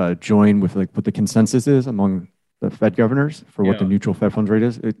they join with what the consensus is among the Fed governors for what the neutral Fed funds rate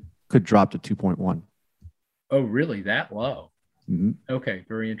is, it could drop to 2.1. Oh, really? That low? Mm-hmm. Okay.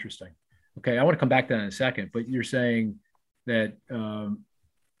 Very interesting. Okay. I want to come back to that in a second, but you're saying that,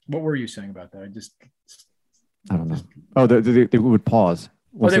 what were you saying about that? I don't know. Oh, they would pause.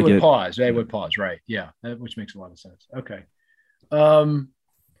 They would pause. They would pause. Right. Yeah. Which makes a lot of sense. Okay.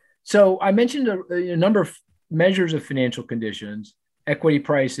 So I mentioned a number of measures of financial conditions: equity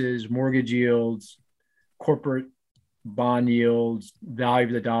prices, mortgage yields, corporate bond yields, value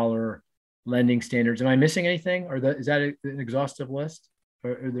of the dollar, lending standards. Am I missing anything? Or is that an exhaustive list?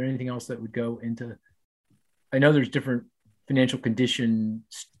 Or are there anything else that would go into? I know there's different financial condition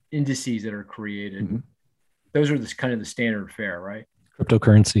indices that are created. Mm-hmm. Those are kind of the standard fare, right?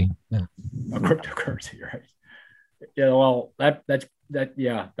 Cryptocurrency. Yeah. Cryptocurrency, right? Yeah. Well,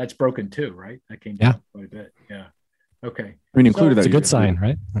 that's broken too, right? That came down quite a bit. Yeah. Okay. I mean, included that's a good sign,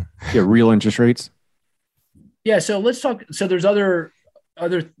 right? Yeah. Real interest rates. Yeah. So let's talk. So there's other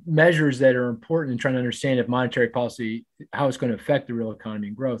measures that are important in trying to understand if monetary policy, how it's going to affect the real economy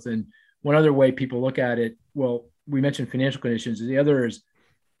and growth. And one other way people look at it, well, we mentioned financial conditions. The other is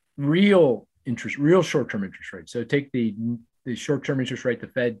real short-term interest rates. So take the short-term interest rate the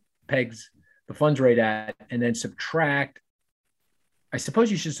Fed pegs the funds rate at, and then subtract. I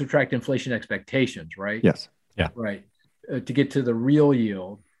suppose you should subtract inflation expectations, right? Yes. Yeah. Right. To get to the real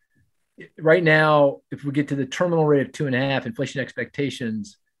yield. Right now, if we get to the terminal rate of 2.5, inflation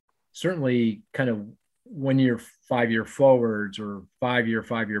expectations certainly kind of 1 year, 5 year forwards or 5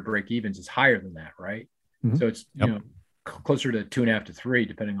 year break evens is higher than that, right? Mm-hmm. So it's closer to 2.5 to 3,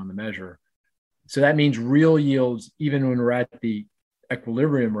 depending on the measure. So that means real yields, even when we're at the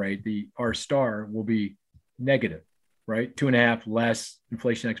equilibrium rate, the R star, will be negative, right? 2.5 less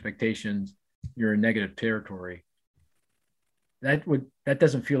inflation expectations, you're in negative territory. That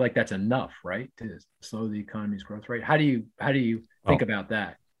doesn't feel like that's enough, right, to slow the economy's growth rate. How do you think about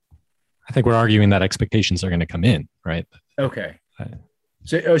that? I think we're arguing that expectations are going to come in, right? Okay.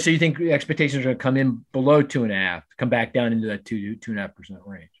 So you think expectations are going to come in below 2.5, come back down into that 2.5%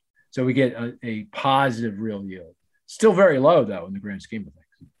 range. So we get a positive real yield. Still very low, though, in the grand scheme of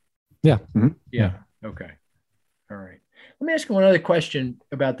things. Yeah. Mm-hmm. Yeah. Okay. All right. Let me ask you one other question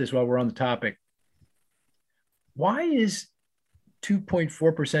about this while we're on the topic. Why is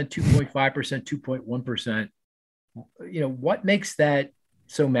 2.4%, 2.5%, 2.1%? What makes that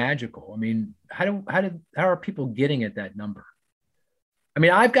so magical? I mean, how are people getting at that number? I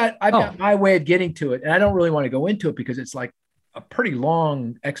mean, I've got my way of getting to it, and I don't really want to go into it because it's like a pretty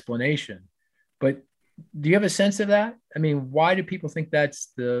long explanation. But do you have a sense of that? I mean, why do people think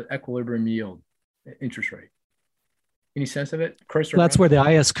that's the equilibrium yield interest rate? Any sense of it, Chris? That's where the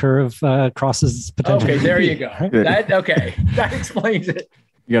IS curve crosses potential. Okay, there you go. That explains it.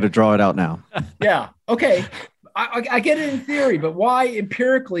 You got to draw it out now. Yeah. Okay. I get it in theory, but why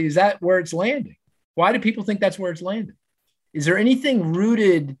empirically is that where it's landing? Why do people think that's where it's landing? Is there anything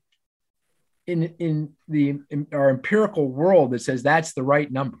rooted in our empirical world that says that's the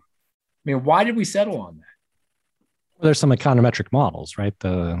right number? I mean, why did we settle on that? Well, there's some econometric models, right?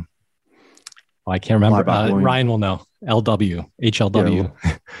 I can't remember. Ryan will know. LW, HLW.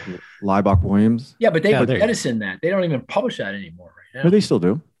 Yeah, Leibach-Williams. Yeah, but they would jettison that. They don't even publish that anymore right now. No, they still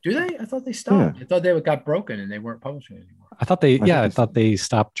do. Do they? I thought they stopped. Yeah. I thought they got broken and they weren't publishing it anymore. I thought they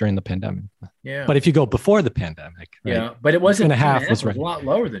stopped during the pandemic. Yeah. But if you go before the pandemic, right, yeah, but it wasn't 2.5 was a lot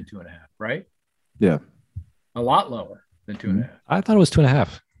lower than 2.5, right? Yeah. A lot lower than 2.5. I thought it was 2.5.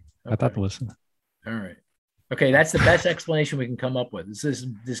 Okay. I thought it was. All right. Okay, that's the best explanation we can come up with. This is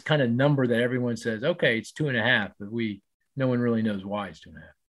this kind of number that everyone says, okay, it's 2.5, but no one really knows why it's 2.5.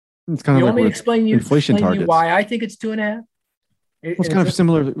 It's kind of want me to explain you targets. Why I think it's 2.5? It's kind of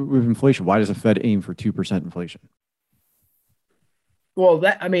similar with inflation. Why does the Fed aim for 2% inflation? Well,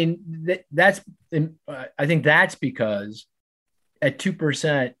 I think that's because at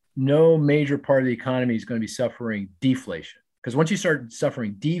 2%, no major part of the economy is going to be suffering deflation. Because once you start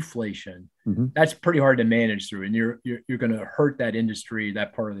suffering deflation, that's pretty hard to manage through, and you're going to hurt that industry,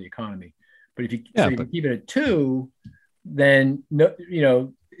 that part of the economy. But if you keep it at 2, then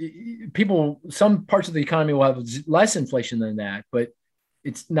some parts of the economy will have less inflation than that, but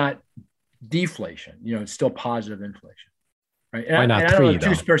it's not deflation. It's still positive inflation, right? And why not I 3? don't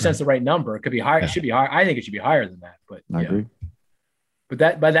know if 2% is the right number. It could be higher. Yeah. It should be higher. I think it should be higher than that. But I agree. But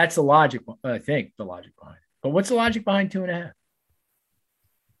that's the logic. I think the logic behind it. But what's the logic behind 2.5?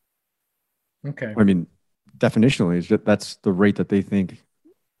 Okay. I mean, definitionally, that's the rate that they think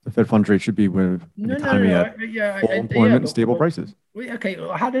the Fed funds rate should be with the economy at full employment and stable prices. Okay.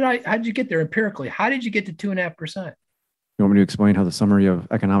 How did you get there empirically? How did you get to 2.5%? You want me to explain how the summary of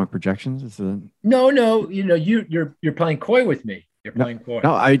economic projections is? No. You're playing coy with me. You're playing coy.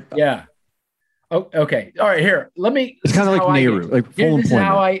 No, yeah. Oh, okay. All right. Here, let me. It's kind of like Nehru, like full employment. This is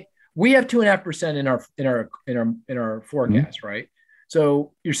how we have 2.5% in our forecast, right?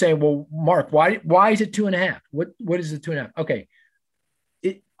 So you're saying, well, Mark, why is it 2.5? What is the 2.5? Okay.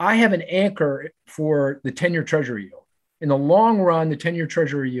 I have an anchor for the 10-year treasury yield. In the long run, the 10-year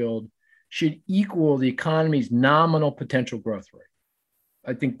treasury yield should equal the economy's nominal potential growth rate.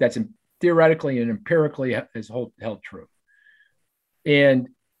 I think that's theoretically and empirically is held true. And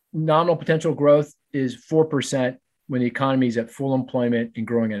nominal potential growth is 4% when the economy is at full employment and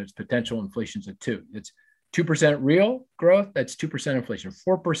growing at its potential. Inflation's at 2%. It's 2% real growth. That's 2% inflation.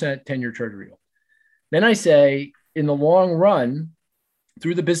 4% 10-year treasury yield. Then I say, in the long run,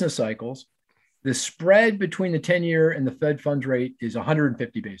 through the business cycles, the spread between the 10-year and the Fed funds rate is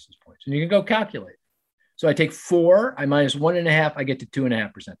 150 basis points. And you can go calculate. So I take 4, I minus 1.5, I get to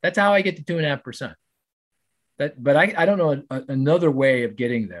 2.5%. That's how I get to 2.5%. But I don't know another way of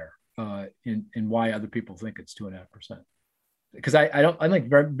getting there in why other people think it's 2.5%. Because I think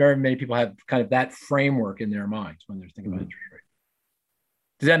very, very many people have kind of that framework in their minds when they're thinking about interest rate.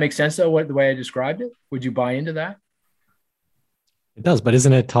 Does that make sense, though, the way I described it? Would you buy into that? It does, but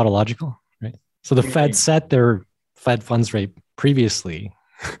isn't it tautological, right? So the Fed set their Fed funds rate previously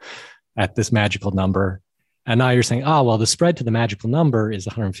at this magical number. And now you're saying, the spread to the magical number is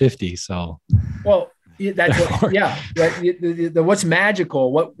 150. So, well, that's what's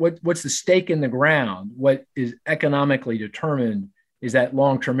magical. What's the stake in the ground? What is economically determined is that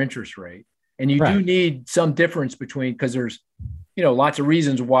long-term interest rate, and you do need some difference between, because there's lots of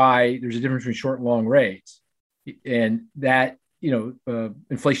reasons why there's a difference between short and long rates, and that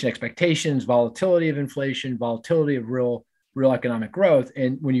inflation expectations, volatility of inflation, volatility of real economic growth.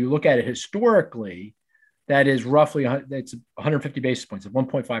 And when you look at it historically, that is roughly it's 150 basis points, at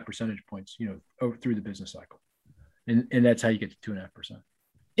 1.5 percentage points, over through the business cycle, and that's how you get to 2.5%.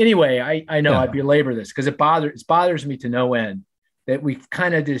 Anyway, I know I belabor this because it bothers me to no end that we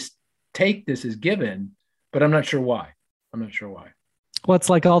kind of just take this as given, but I'm not sure why. Well, it's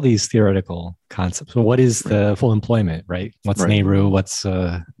like all these theoretical concepts. So what is the full employment, right? What's NAIRU? What's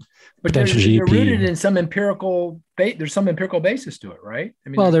potential GDP? They're rooted in some empirical there's some empirical basis to it, right? I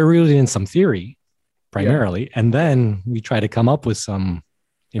mean, they're rooted in some theory primarily. Yeah. And then we try to come up with some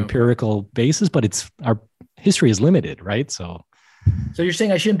empirical basis, but our history is limited, right? So you're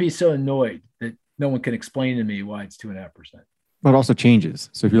saying I shouldn't be so annoyed that no one can explain to me why it's 2.5%. But it also changes.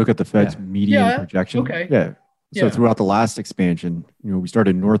 So if you look at the Fed's median projection, So throughout the last expansion, we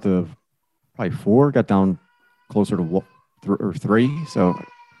started north of probably 4, got down closer to 3. So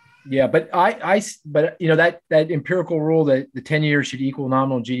but that empirical rule that the 10 years should equal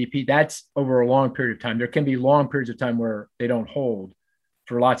nominal GDP, that's over a long period of time. There can be long periods of time where they don't hold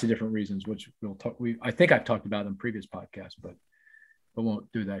for lots of different reasons, which I think I've talked about in previous podcasts, but I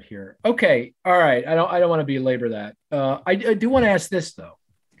won't do that here. Okay. All right. I don't want to belabor that. I do want to ask this though.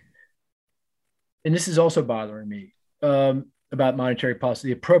 And this is also bothering me about monetary policy,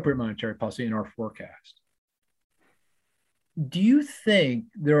 the appropriate monetary policy in our forecast. Do you think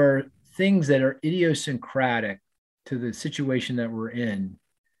there are things that are idiosyncratic to the situation that we're in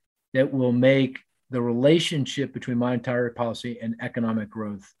that will make the relationship between monetary policy and economic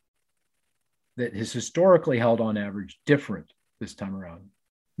growth that has historically held on average different this time around?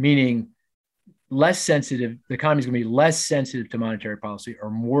 Meaning less sensitive, the economy is going to be less sensitive to monetary policy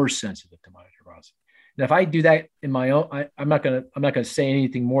or more sensitive to monetary policy. And if I do that in my own, I'm not going to say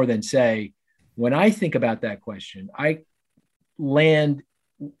anything more than say, when I think about that question, I land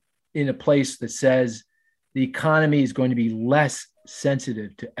in a place that says the economy is going to be less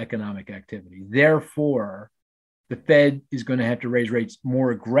sensitive to economic activity. Therefore, the Fed is going to have to raise rates more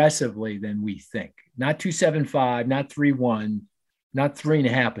aggressively than we think. Not 2.75, not 3.1, not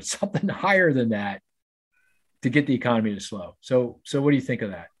 3.5, but something higher than that to get the economy to slow. So what do you think of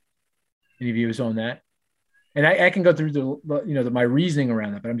that? Any views on that? And I can go through my reasoning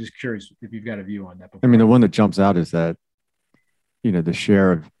around that, but I'm just curious if you've got a view on that. I mean, the one that jumps out is that, the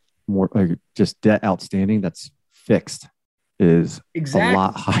share of more like just debt outstanding that's fixed is a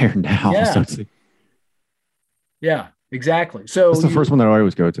lot higher now. Yeah. Exactly. So that's the first one that I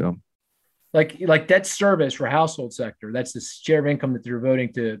always go to. Like debt service for household sector, that's the share of income that they're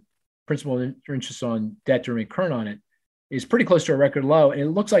voting to principal and interest on debt to remain current on it, is pretty close to a record low. And it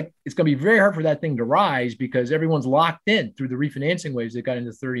looks like it's going to be very hard for that thing to rise because everyone's locked in through the refinancing waves that got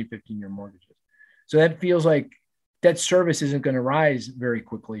into 30 and 15-year mortgages. So that feels like debt service isn't going to rise very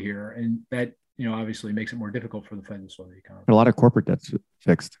quickly here. And that, obviously makes it more difficult for the Fed to slow the economy. A lot of corporate debt's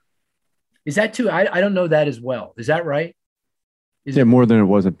fixed. Is that too? I don't know that as well. Is that right? More than it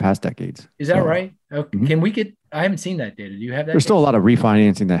was in past decades. Is that right? Okay. Mm-hmm. Can we get, I haven't seen that data. Do you have that? There's still a lot of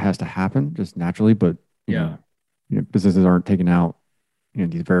refinancing that has to happen just naturally, but businesses aren't taking out,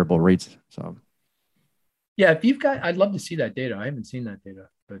 these variable rates. So if you've got, I'd love to see that data. I haven't seen that data,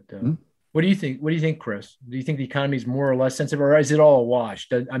 but what do you think? What do you think, Chris? Do you think the economy is more or less sensitive, or is it all a wash?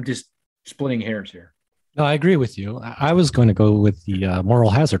 I'm just splitting hairs here. No, I agree with you. I was going to go with the moral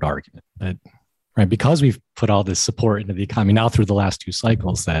hazard argument that, right, because we've put all this support into the economy now through the last 2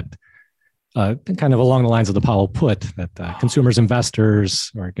 cycles, that kind of along the lines of the Powell put, that consumers,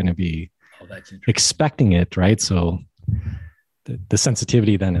 investors are going to be expecting it, right? So the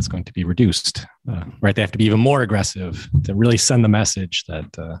sensitivity then is going to be reduced, right? They have to be even more aggressive to really send the message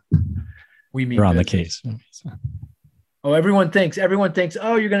that they're on the case. Oh, everyone thinks,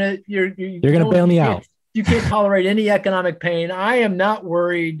 oh, you're going to bail me out. You can't tolerate any economic pain. I am not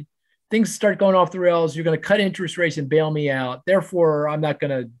worried. Things start going off the rails. You're going to cut interest rates and bail me out. Therefore, I'm not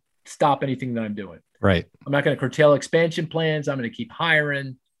going to stop anything that I'm doing. Right. I'm not going to curtail expansion plans. I'm going to keep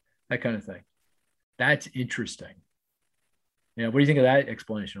hiring, that kind of thing. That's interesting. What do you think of that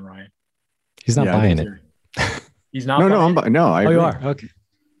explanation, Ryan? He's not buying it. He's not. No, I agree. You are. Okay.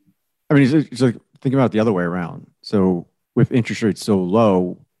 I mean, it's like thinking about it the other way around. So with interest rates so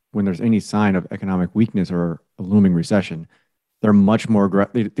low, when there's any sign of economic weakness or a looming recession, they're much more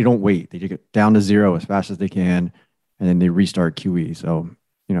aggressive. They don't wait. They get down to 0 as fast as they can, and then they restart QE. So,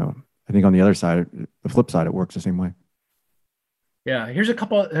 I think on the other side, the flip side, it works the same way. Yeah. Here's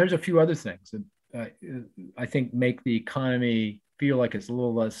a few other things that I think make the economy feel like it's a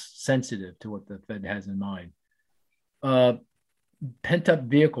little less sensitive to what the Fed has in mind. Pent-up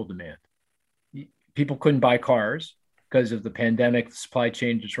vehicle demand. People couldn't buy cars. because of the pandemic, supply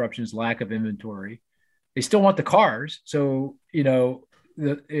chain disruptions, lack of inventory. They still want the cars. So,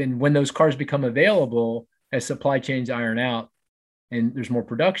 and when those cars become available, as supply chains iron out and there's more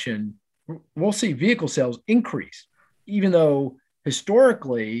production, we'll see vehicle sales increase, even though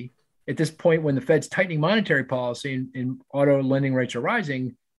historically, at this point, when the Fed's tightening monetary policy and auto lending rates are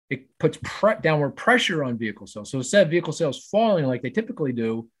rising, it puts downward pressure on vehicle sales. So instead of vehicle sales falling like they typically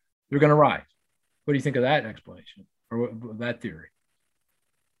do, they're going to rise. What do you think of that explanation or that theory?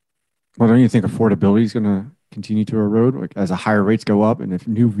 Well, don't you think affordability is going to continue to erode? Like as the higher rates go up, and if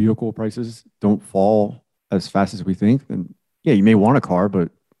new vehicle prices don't fall as fast as we think, then yeah, you may want a car,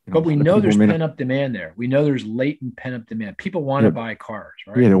 but we know there's pent-up demand there. We know there's latent pent-up demand. People want to buy cars,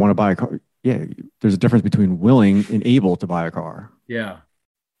 right? Yeah, they want to buy a car. Yeah, there's a difference between willing and able to buy a car. Yeah.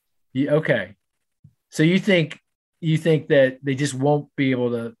 Okay. So you think that they just won't be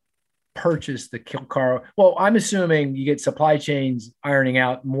able to purchase the car? Well, I'm assuming you get supply chains ironing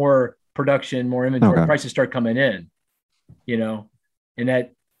out, more production, more inventory, prices start coming in, and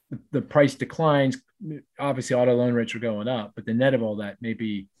that the price declines. Obviously, auto loan rates are going up, but the net of all that may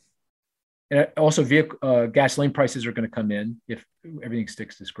be, and also gasoline prices are going to come in if everything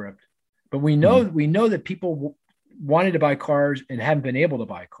sticks to script. But we know that people wanted to buy cars and haven't been able to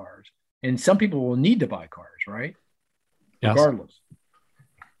buy cars, and some people will need to buy cars, right? Yes. Regardless.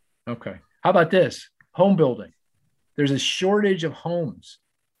 Okay. How about this? Home building. There's a shortage of homes,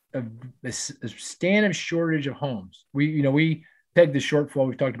 a standard shortage of homes. We pegged the shortfall.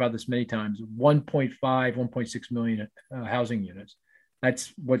 We've talked about this many times, 1.5, 1.6 million housing units.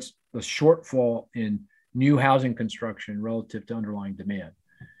 That's what's the shortfall in new housing construction relative to underlying demand.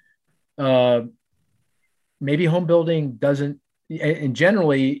 Maybe home building doesn't, and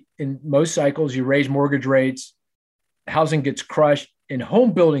generally in most cycles, you raise mortgage rates, housing gets crushed, and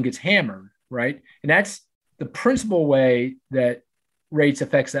home building gets hammered, right? And that's the principal way that rates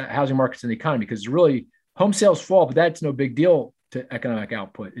affects that housing markets and the economy, because really home sales fall, but that's no big deal to economic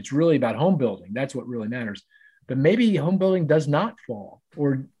output. It's really about home building. That's what really matters. But maybe home building does not fall,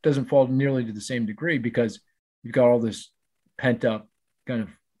 or doesn't fall nearly to the same degree, because you've got all this pent up kind of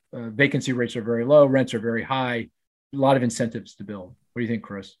vacancy rates are very low, rents are very high, a lot of incentives to build. What do you think,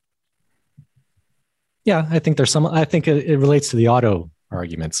 Chris? Yeah, I think it relates to the auto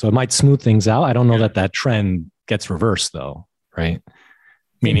argument. So it might smooth things out. I don't know that trend gets reversed though, right?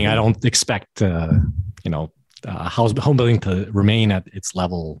 Meaning I don't expect, home building to remain at its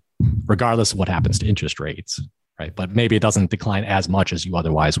level regardless of what happens to interest rates, right? But maybe it doesn't decline as much as you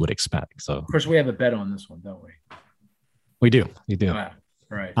otherwise would expect. So, of course, we have a bet on this one, don't we? We do. You do. Wow.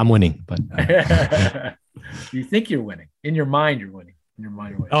 Right. I'm winning, but you think you're winning. In your mind, you're winning. In your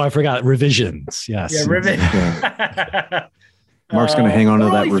mind, you're winning. Oh, I forgot revisions. Yes. Yeah, revisions. Mark's going to hang on to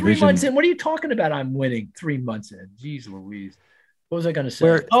that revision. 3 months in. What are you talking about? I'm winning 3 months in. Jeez Louise. What was I going to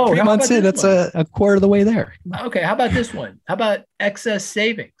say? 3 months in, it's a quarter of the way there. Okay. How about this one? How about excess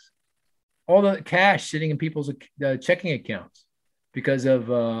savings? All the cash sitting in people's checking accounts because of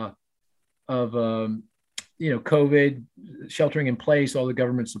COVID, sheltering in place, all the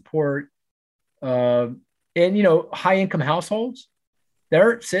government support, and high income households.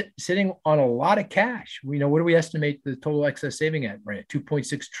 They're sitting on a lot of cash. What do we estimate the total excess saving at? Right,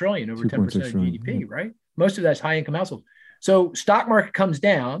 2.6 trillion, over 10% of GDP. Right, most of that's high income households. So stock market comes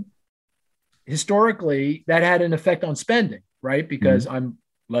down. Historically, that had an effect on spending, right? Because I'm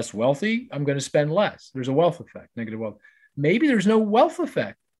less wealthy, I'm going to spend less. There's a wealth effect, negative wealth. Maybe there's no wealth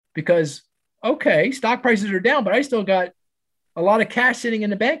effect because, okay, stock prices are down, but I still got a lot of cash sitting in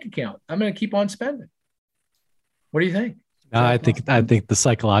the bank account. I'm going to keep on spending. What do you think? I think the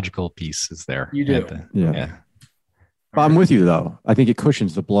psychological piece is there. You do. Yeah. But I'm with you though. I think it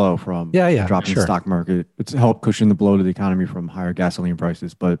cushions the blow from dropping the stock market. It's helped cushion the blow to the economy from higher gasoline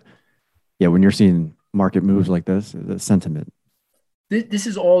prices. But yeah, when you're seeing market moves like this, the sentiment. This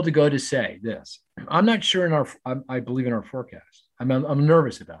is all to go to say this. I'm not sure I believe in our forecast. I'm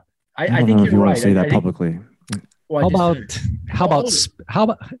nervous about it. I think you're right. Say that publicly. How about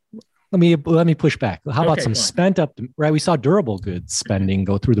let me push back. How about some spent up, right? We saw durable goods spending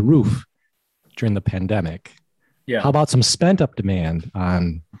go through the roof during the pandemic. Yeah. How about some spent up demand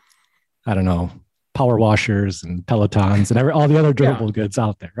on, I don't know, power washers and Pelotons and all the other durable goods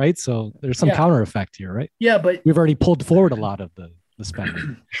out there, right? So there's some counter effect here, right? Yeah, but we've already pulled forward a lot of the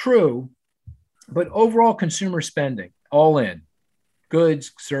spending. True. But overall consumer spending, all in,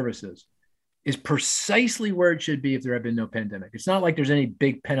 goods, services, is precisely where it should be if there had been no pandemic. It's not like there's any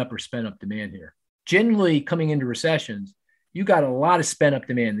big pent up or spent up demand here. Generally, coming into recessions, you got a lot of spent up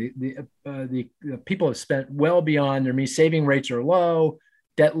demand. The people have spent well beyond their means. Saving rates are low,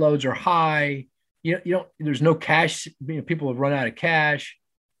 debt loads are high. You don't. There's no cash. People have run out of cash.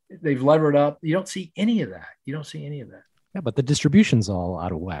 They've levered up. You don't see any of that. Yeah, but the distribution's all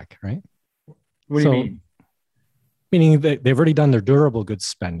out of whack, right? What do you mean? Meaning that they've already done their durable goods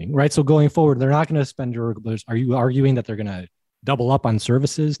spending, right? So going forward, they're not going to spend durables. Are you arguing that they're going to double up on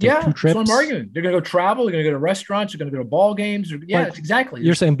services? Take 2 trips? That's what I'm arguing. They're going to go travel. They're going to go to restaurants. They're going to go to ball games. Yeah, Right. exactly.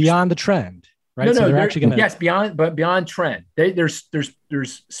 You're saying beyond the trend, right? No, So they're they're actually going to. yes, beyond trend.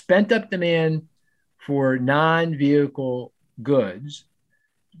 There's spent up demand for non-vehicle goods.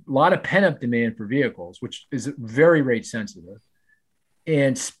 A lot of pent up demand for vehicles, which is very rate sensitive,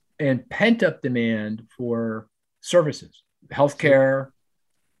 and pent up demand for services, healthcare,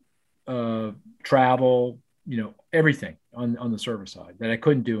 travel, everything on the service side that I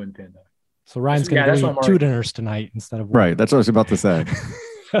couldn't do in pandemic. So Ryan's going to give me 2 dinners tonight instead of 1. Right. That's what I was about to say.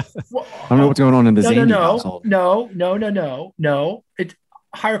 Well, I don't know what's going on in the Zandy household. No. It's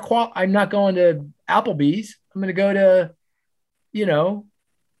higher quality. I'm not going to Applebee's. I'm going to go to,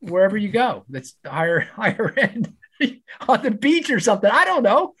 wherever you go. That's higher end on the beach or something. I don't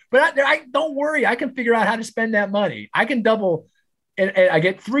know, but I don't worry. I can figure out how to spend that money. I can double, and I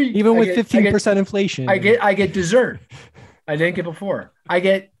get 3. Even with 15% inflation, I get dessert. I didn't get before. I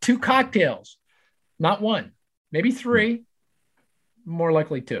get 2 cocktails, not 1, maybe 3, more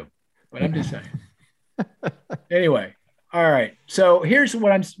likely 2. But I'm just saying. Anyway, all right. So here's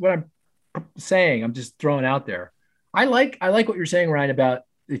what I'm saying. I'm just throwing out there. I like what you're saying, Ryan, about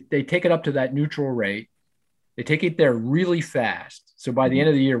they take it up to that neutral rate. They take it there really fast. So by the end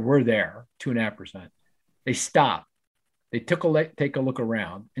of the year, we're there, 2.5%. They stop. They take a look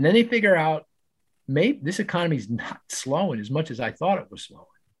around, and then they figure out maybe this economy is not slowing as much as I thought it was slowing.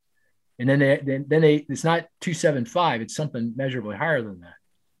 And then they it's not 2.75. It's something measurably higher than that.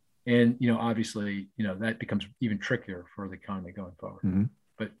 And obviously, that becomes even trickier for the economy going forward. Mm-hmm.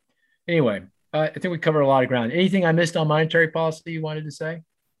 But anyway, I think we covered a lot of ground. Anything I missed on monetary policy you wanted to say?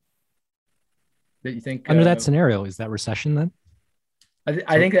 That you think under that scenario, is that recession then?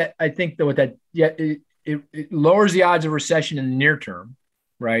 I think it lowers the odds of recession in the near term,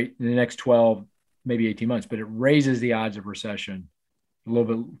 right? In the next 12, maybe 18 months, but it raises the odds of recession a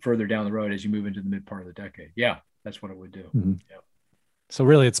little bit further down the road as you move into the mid part of the decade. Yeah, that's what it would do. Mm-hmm. Yeah. So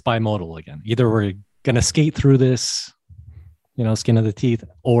really it's bimodal again. Either we're going to skate through this, skin of the teeth,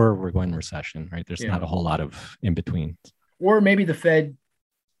 or we're going recession, right? There's not a whole lot of in between. Or maybe the Fed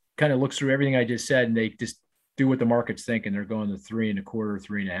kind of looks through everything I just said and they just do what the market's thinking. They're going to 3.25,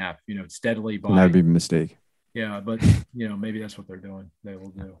 3.5, steadily by. That'd be a mistake. Yeah, but maybe that's what they're doing. They will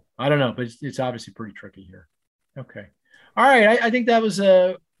do. I don't know, but it's obviously pretty tricky here. Okay. All right. I think that was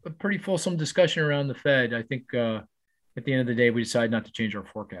a pretty fulsome discussion around the Fed. I think at the end of the day, we decided not to change our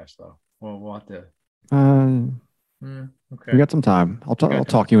forecast, though. Well, we'll have to. Okay. We got some time. I'll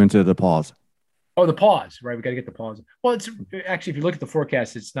talk you into the pause. Oh, the pause, right? We got to get the pause. Well, it's actually, if you look at the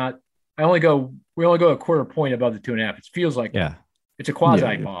forecast, it's not. We only go a quarter point above the 2.5. It feels like it's a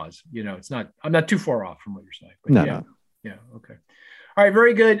quasi pause. It's not. I'm not too far off from what you're saying. But no. Yeah. Okay. All right.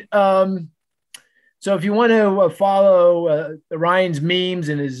 Very good. So if you want to follow Ryan's memes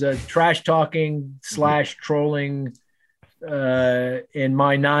and his trash talking / trolling in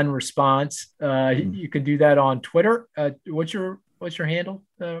my non-response, you can do that on Twitter. What's your handle,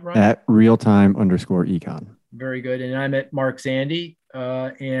 Ryan? At realtime_econ. Very good. And I'm at Mark Zandi,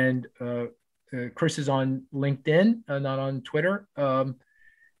 and Chris is on LinkedIn, not on Twitter.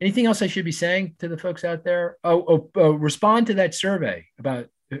 Anything else I should be saying to the folks out there? Respond to that survey about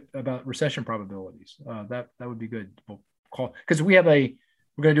recession probabilities. That would be good. We'll call because we're going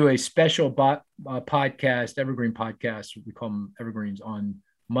to do a special podcast, Evergreen podcast. We call them Evergreens on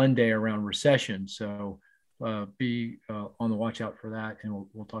Monday around recession. So be on the watch out for that, and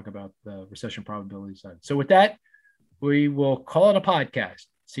we'll talk about the recession probabilities. So with that, we will call it a podcast.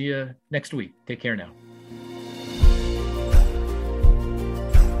 See you next week. Take care now.